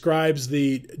that describes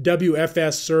the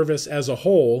WFS service as a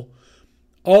whole,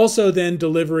 also then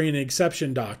delivering an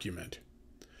exception document.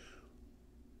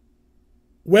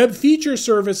 Web feature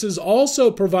services also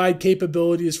provide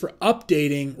capabilities for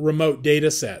updating remote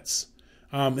data sets.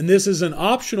 And this is an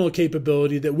optional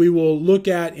capability that we will look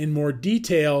at in more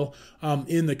detail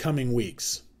in the coming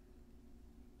weeks.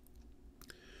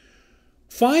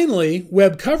 Finally,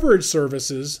 web coverage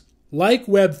services, like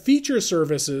web feature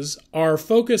services, are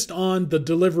focused on the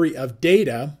delivery of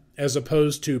data as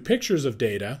opposed to pictures of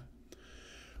data.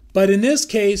 But in this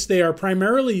case, they are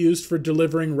primarily used for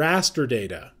delivering raster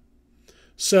data.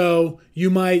 So you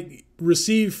might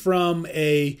receive from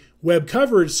a web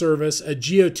coverage service a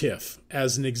GeoTIFF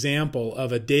as an example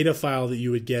of a data file that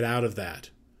you would get out of that.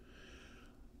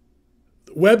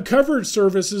 Web coverage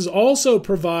services also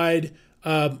provide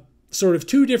sort of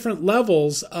two different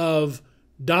levels of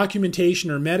documentation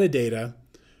or metadata.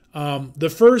 The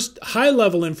first,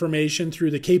 high-level information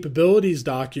through the capabilities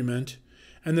document,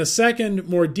 and the second,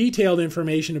 more detailed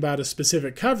information about a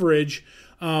specific coverage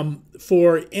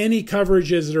for any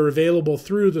coverages that are available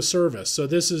through the service. So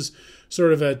this is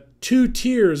sort of two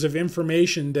tiers of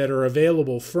information that are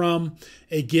available from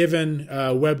a given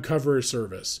web coverage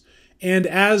service. And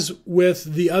as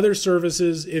with the other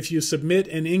services, if you submit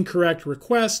an incorrect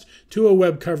request to a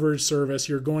web coverage service,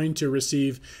 you're going to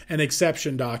receive an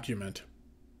exception document.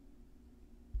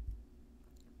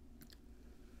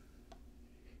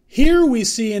 Here we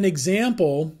see an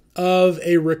example of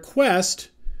a request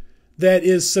that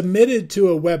is submitted to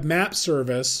a web map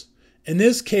service. In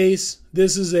this case,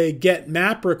 this is a get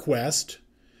map request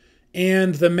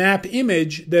and the map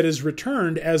image that is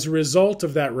returned as a result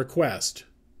of that request.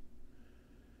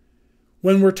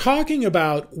 When we're talking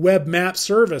about web map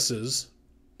services,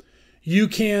 you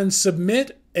can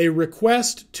submit a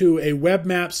request to a web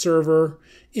map server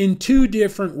in two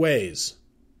different ways.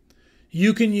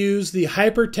 You can use the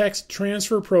Hypertext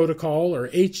Transfer Protocol, or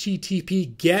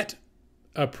HTTP GET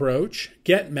approach,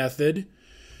 GET method,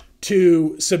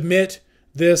 to submit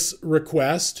this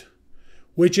request,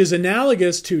 which is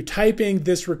analogous to typing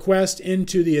this request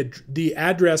into the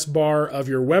address bar of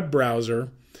your web browser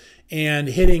and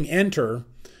hitting enter,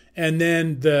 and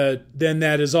then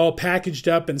that is all packaged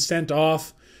up and sent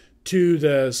off to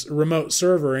the remote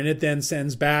server, and it then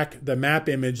sends back the map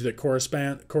image that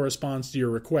corresponds to your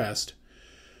request.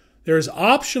 There's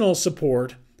optional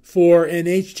support for an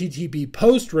HTTP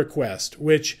POST request,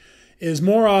 which is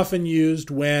more often used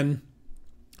when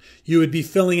you would be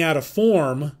filling out a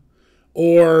form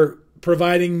or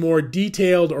providing more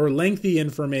detailed or lengthy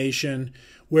information,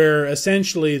 where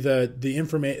essentially the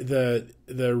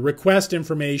request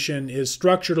information is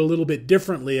structured a little bit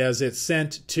differently as it's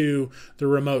sent to the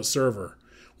remote server.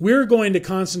 We're going to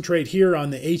concentrate here on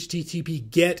the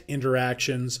HTTP GET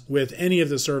interactions with any of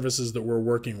the services that we're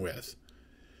working with.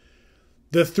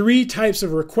 The three types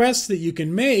of requests that you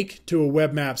can make to a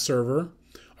web map server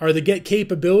are the get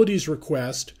capabilities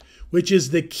request, which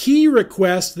is the key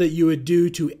request that you would do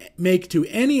to make to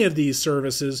any of these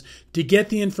services to get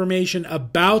the information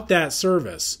about that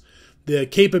service, the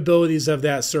capabilities of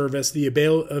that service, the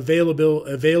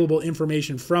available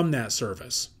information from that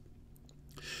service.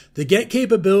 The get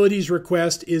capabilities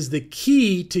request is the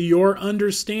key to your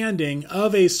understanding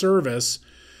of a service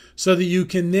so that you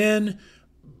can then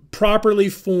properly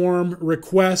form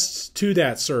requests to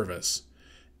that service.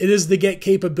 It is the get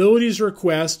capabilities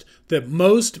request that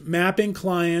most mapping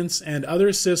clients and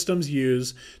other systems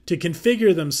use to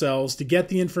configure themselves to get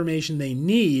the information they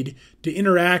need to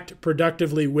interact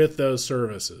productively with those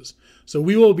services. So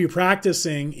we will be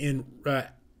practicing in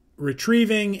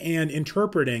retrieving and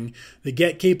interpreting the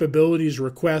get capabilities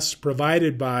requests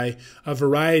provided by a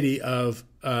variety of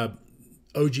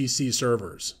OGC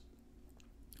servers.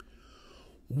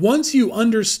 Once you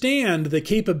understand the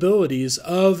capabilities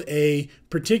of a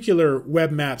particular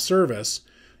web map service,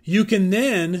 you can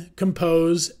then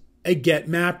compose a get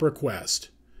map request,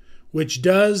 which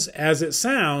does, as it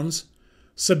sounds,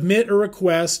 submit a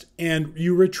request and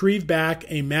you retrieve back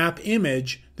a map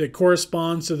image that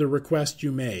corresponds to the request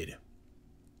you made.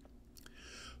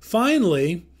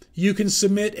 Finally, you can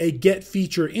submit a get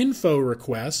feature info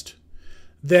request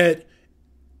that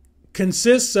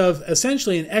consists of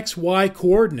essentially an XY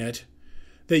coordinate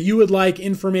that you would like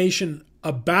information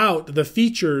about the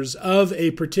features of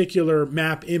a particular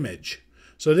map image.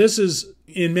 So this is,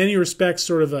 in many respects,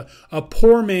 sort of a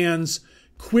poor man's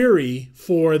query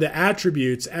for the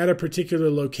attributes at a particular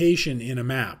location in a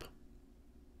map.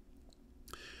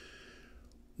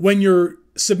 When you're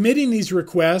submitting these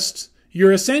requests,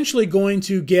 you're essentially going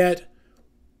to get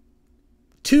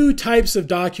two types of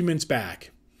documents back.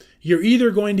 You're either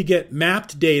going to get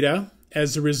mapped data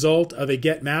as a result of a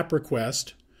get map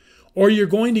request, or you're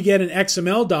going to get an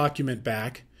XML document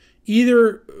back,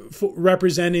 either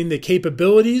representing the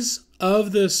capabilities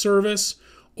of the service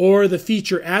or the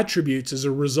feature attributes as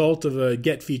a result of a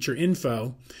get feature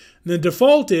info. And the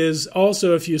default is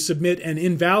also, if you submit an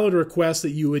invalid request, that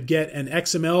you would get an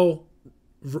XML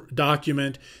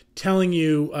document telling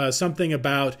you something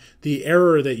about the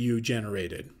error that you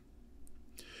generated.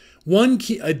 One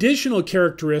key additional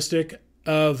characteristic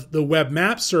of the web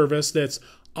map service that's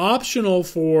optional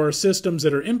for systems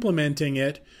that are implementing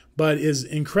it, but is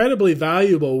incredibly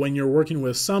valuable when you're working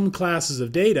with some classes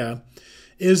of data,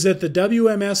 is that the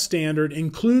WMS standard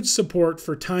includes support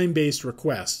for time-based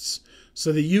requests,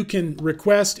 so that you can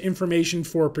request information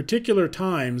for particular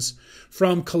times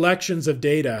from collections of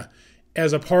data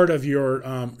as a part of your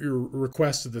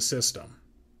request of the system.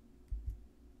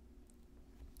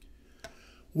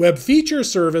 Web feature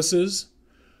services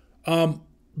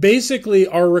basically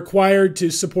are required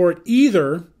to support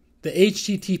either the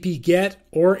HTTP GET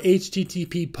or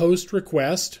HTTP POST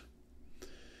request,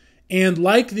 and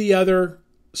like the other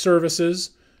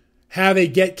services, have a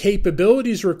GET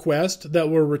capabilities request that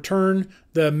will return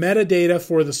the metadata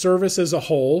for the service as a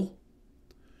whole.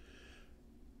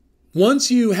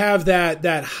 Once you have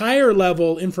that higher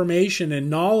level information and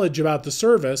knowledge about the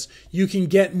service, you can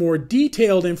get more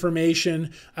detailed information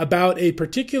about a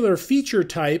particular feature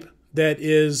type that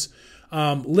is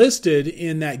listed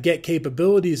in that get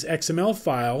capabilities XML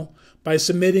file by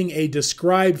submitting a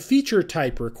describe feature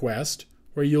type request,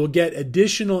 where you'll get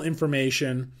additional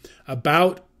information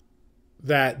about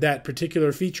that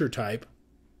particular feature type.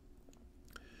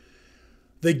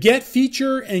 The get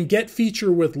feature and get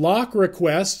feature with lock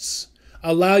requests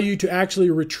allow you to actually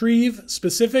retrieve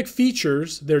specific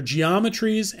features, their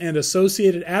geometries and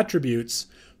associated attributes,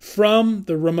 from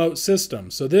the remote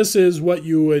system. So this is what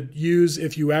you would use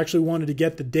if you actually wanted to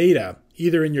get the data,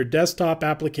 either in your desktop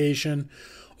application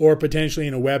or potentially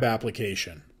in a web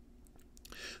application.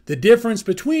 The difference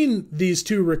between these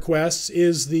two requests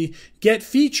is the get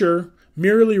feature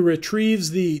merely retrieves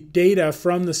the data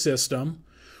from the system,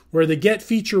 where the get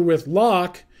feature with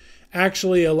lock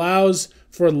actually allows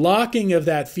for locking of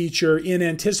that feature in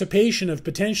anticipation of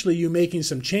potentially you making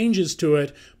some changes to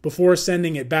it before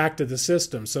sending it back to the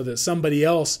system, so that somebody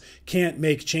else can't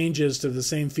make changes to the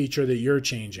same feature that you're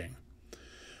changing.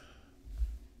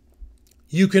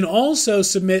 You can also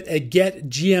submit a get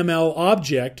GML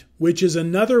object, which is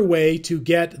another way to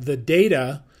get the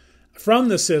data from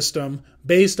the system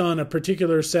based on a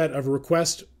particular set of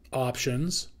request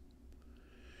options.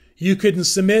 You can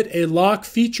submit a lock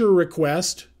feature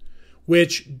request,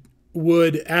 which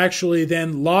would actually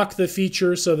then lock the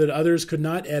feature so that others could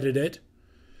not edit it.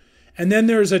 And then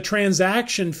there's a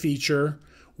transaction feature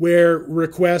where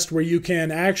you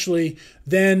can actually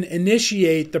then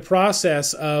initiate the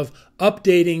process of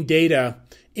updating data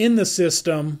in the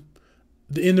system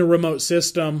in the remote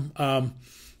system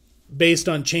based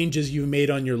on changes you've made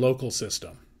on your local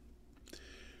system.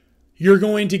 You're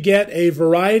going to get a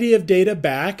variety of data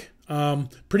back,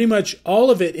 pretty much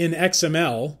all of it in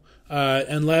XML,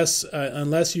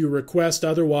 unless you request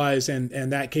otherwise and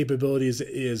that capability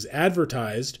is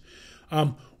advertised,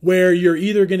 where you're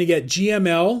either going to get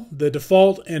GML, the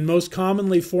default and most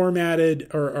commonly formatted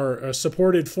or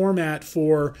supported format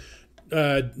for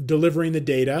delivering the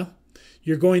data.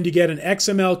 You're going to get an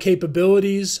XML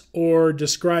capabilities or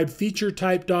described feature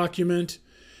type document.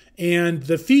 And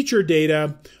the feature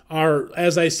data are,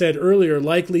 as I said earlier,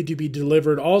 likely to be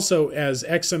delivered also as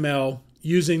XML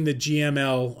using the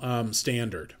GML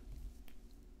standard.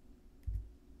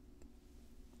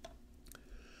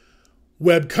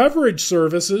 Web Coverage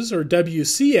Services, or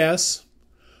WCS,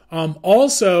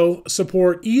 also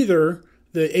support either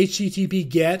the HTTP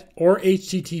GET or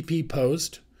HTTP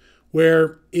POST,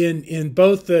 where in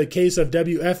both the case of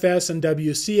WFS and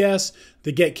WCS,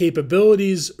 the GET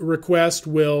capabilities request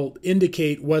will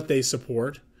indicate what they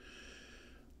support.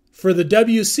 For the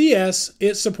WCS,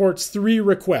 it supports 3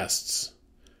 requests.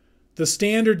 The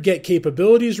standard GET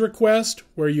capabilities request,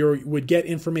 where you would get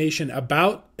information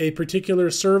about a particular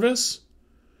service.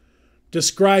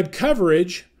 Describe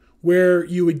coverage, where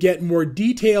you would get more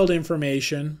detailed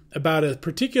information about a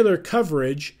particular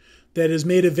coverage that is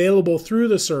made available through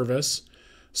the service.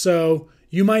 So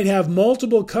you might have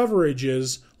multiple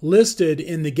coverages listed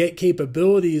in the GET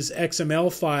capabilities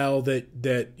XML file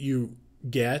that you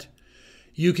get.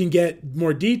 You can get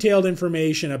more detailed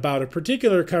information about a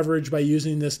particular coverage by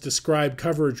using this describe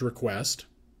coverage request.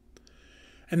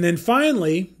 And then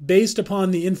finally, based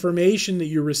upon the information that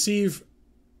you receive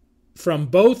from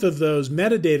both of those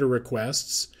metadata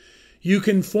requests, you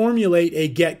can formulate a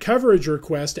GET coverage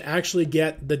request to actually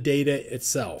get the data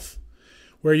itself,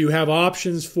 where you have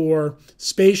options for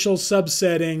spatial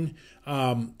subsetting,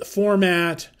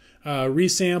 format,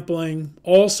 resampling,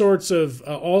 all sorts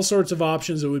of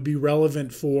options that would be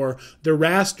relevant for the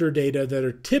raster data that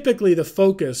are typically the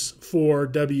focus for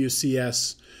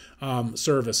WCS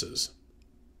services.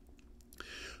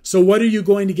 So what are you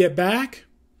going to get back?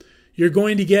 You're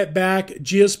going to get back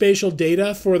geospatial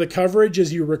data for the coverage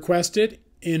as you request it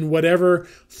in whatever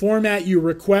format you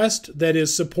request that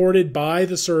is supported by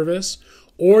the service,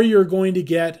 or you're going to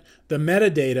get the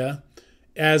metadata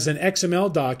as an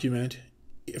XML document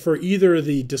for either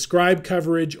the describe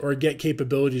coverage or GET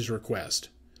capabilities request.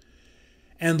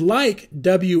 And like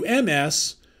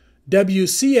WMS,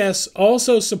 WCS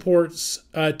also supports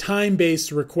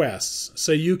time-based requests.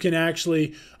 So you can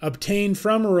actually obtain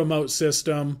from a remote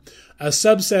system a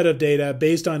subset of data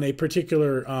based on a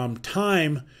particular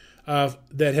time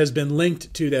that has been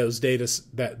linked to those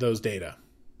data.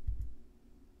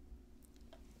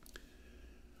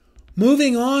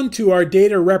 Moving on to our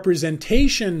data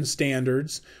representation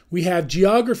standards, we have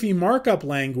Geography Markup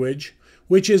Language,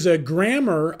 which is a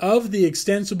grammar of the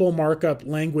Extensible Markup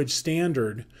Language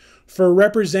Standard for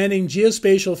representing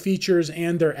geospatial features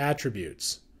and their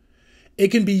attributes. It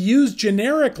can be used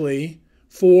generically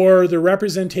for the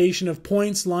representation of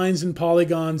points, lines, and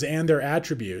polygons and their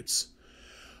attributes.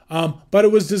 But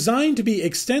it was designed to be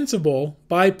extensible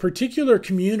by particular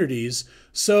communities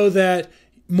so that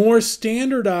more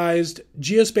standardized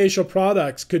geospatial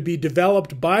products could be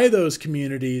developed by those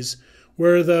communities,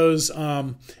 where those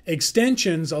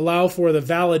extensions allow for the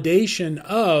validation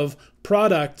of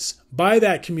products by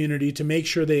that community to make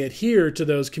sure they adhere to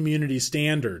those community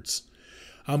standards.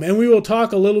 And we will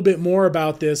talk a little bit more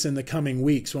about this in the coming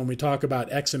weeks when we talk about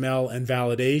XML and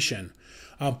validation.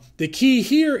 The key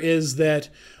here is that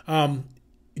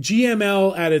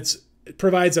GML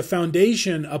provides a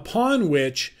foundation upon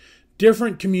which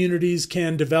different communities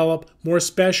can develop more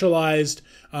specialized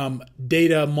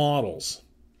data models.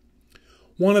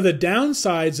 One of the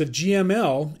downsides of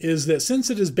GML is that since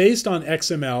it is based on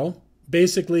XML,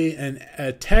 basically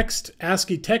a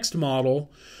ASCII text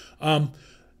model,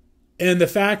 and the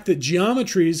fact that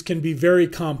geometries can be very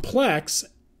complex,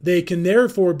 they can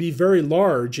therefore be very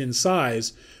large in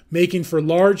size, making for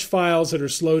large files that are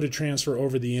slow to transfer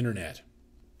over the internet.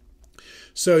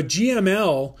 So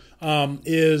GML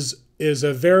is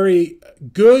a very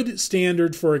good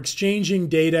standard for exchanging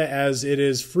data, as it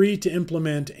is free to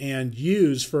implement and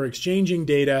use for exchanging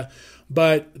data,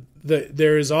 but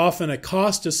there is often a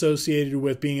cost associated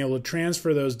with being able to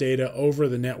transfer those data over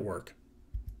the network.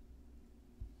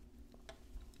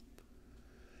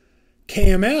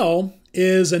 KML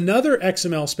is another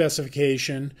XML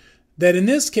specification that in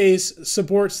this case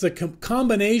supports the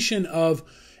combination of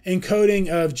encoding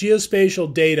of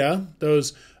geospatial data,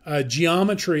 those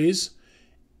geometries,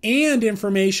 and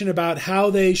information about how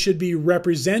they should be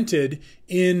represented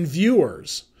in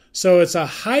viewers. So it's a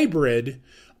hybrid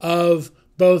of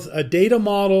both a data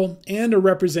model and a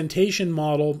representation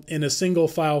model in a single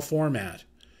file format.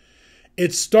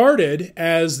 It started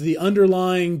as the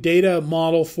underlying data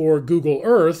model for Google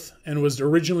Earth and was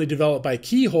originally developed by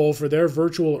Keyhole for their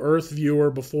virtual Earth viewer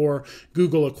before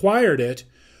Google acquired it,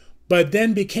 but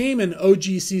then became an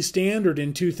OGC standard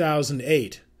in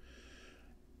 2008.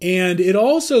 And it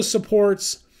also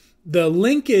supports the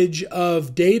linkage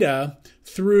of data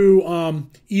through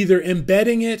either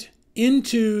embedding it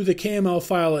into the KML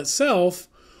file itself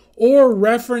or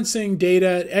referencing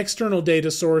data, external data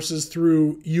sources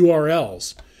through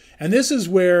URLs. And this is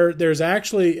where there's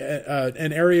actually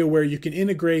an area where you can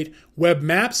integrate web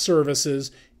map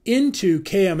services into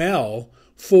KML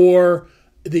for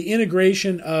the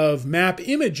integration of map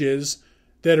images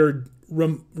that are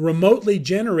remotely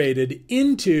generated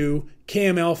into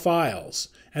KML files.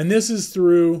 And this is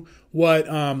through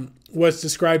what's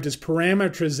described as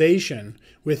parameterization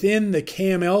within the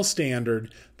KML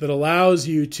standard that allows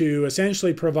you to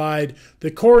essentially provide the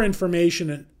core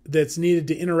information that's needed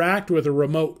to interact with a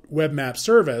remote web map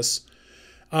service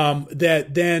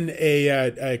that then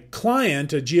a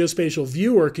client, a geospatial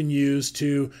viewer, can use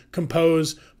to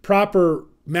compose proper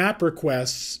map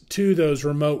requests to those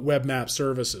remote web map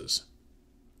services.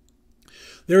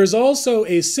 There is also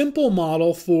a simple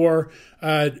model for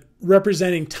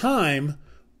representing time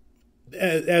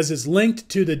as is linked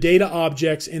to the data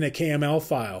objects in a KML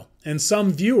file. And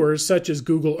some viewers, such as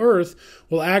Google Earth,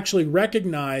 will actually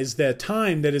recognize that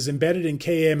time that is embedded in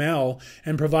KML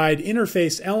and provide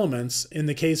interface elements, in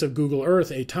the case of Google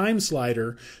Earth, a time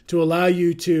slider, to allow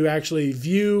you to actually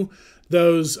view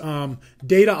those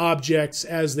data objects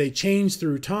as they change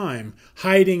through time,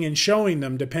 hiding and showing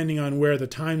them depending on where the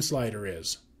time slider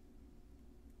is.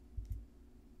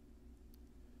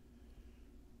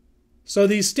 So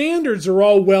these standards are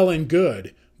all well and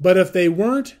good, but if they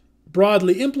weren't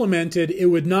broadly implemented, it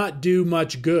would not do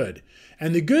much good.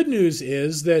 And the good news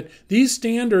is that these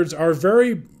standards are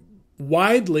very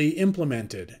widely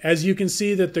implemented. As you can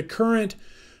see that the current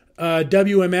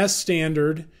WMS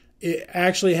standard, it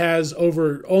actually has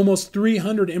over almost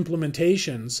 300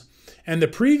 implementations, and the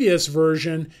previous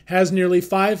version has nearly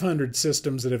 500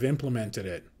 systems that have implemented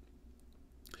it.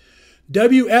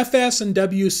 WFS and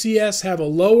WCS have a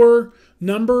lower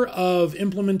number of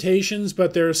implementations,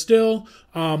 but there are still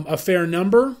a fair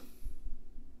number.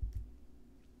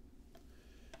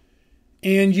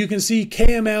 And you can see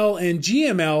KML and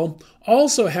GML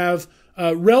also have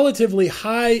relatively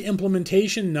high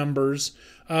implementation numbers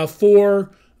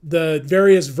for the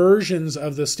various versions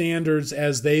of the standards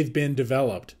as they've been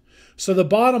developed. So the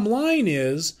bottom line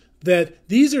is that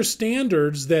these are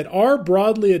standards that are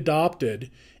broadly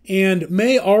adopted and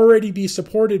may already be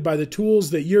supported by the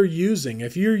tools that you're using.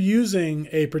 If you're using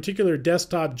a particular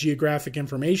desktop geographic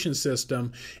information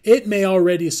system, it may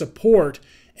already support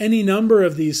any number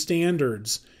of these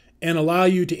standards and allow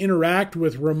you to interact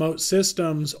with remote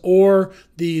systems or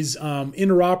these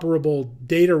interoperable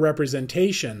data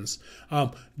representations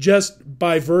just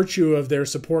by virtue of their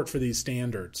support for these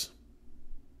standards.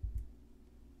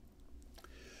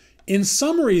 In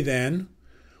summary then,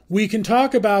 we can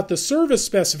talk about the service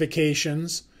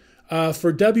specifications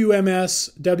for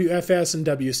WMS, WFS, and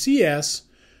WCS,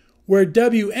 where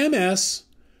WMS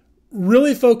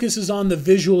really focuses on the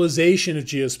visualization of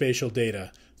geospatial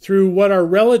data through what are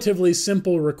relatively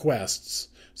simple requests.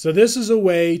 So this is a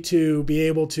way to be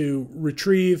able to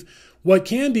retrieve what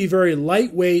can be very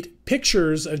lightweight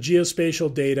pictures of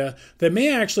geospatial data that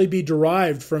may actually be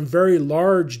derived from very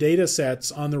large data sets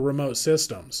on the remote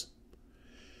systems.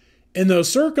 In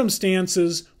those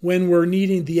circumstances, when we're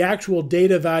needing the actual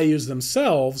data values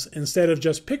themselves instead of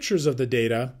just pictures of the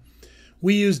data,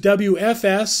 we use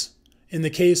WFS in the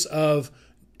case of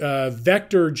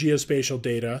vector geospatial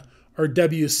data, or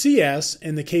WCS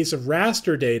in the case of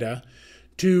raster data,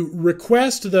 to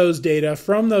request those data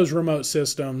from those remote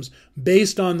systems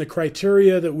based on the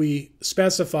criteria that we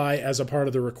specify as a part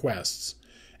of the requests.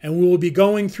 And we will be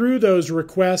going through those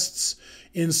requests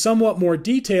in somewhat more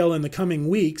detail in the coming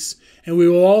weeks, and we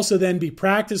will also then be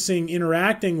practicing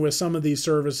interacting with some of these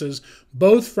services,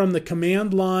 both from the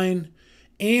command line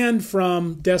and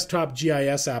from desktop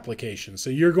GIS applications. So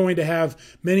you're going to have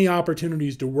many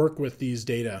opportunities to work with these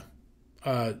data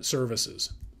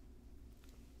services.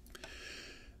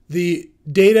 The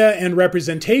data and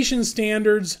representation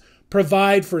standards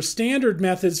provide for standard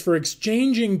methods for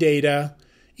exchanging data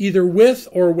either with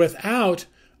or without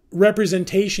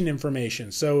representation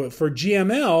information. So for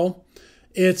GML,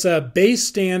 It's a base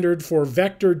standard for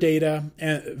vector data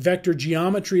and vector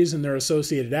geometries and their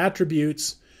associated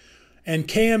attributes. And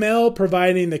KML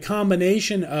providing the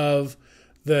combination of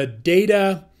the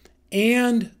data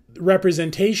and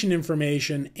representation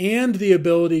information and the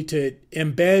ability to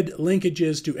embed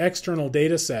linkages to external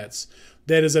data sets.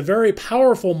 That is a very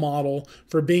powerful model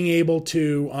for being able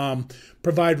to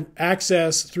provide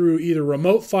access through either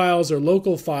remote files or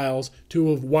local files to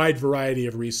a wide variety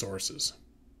of resources.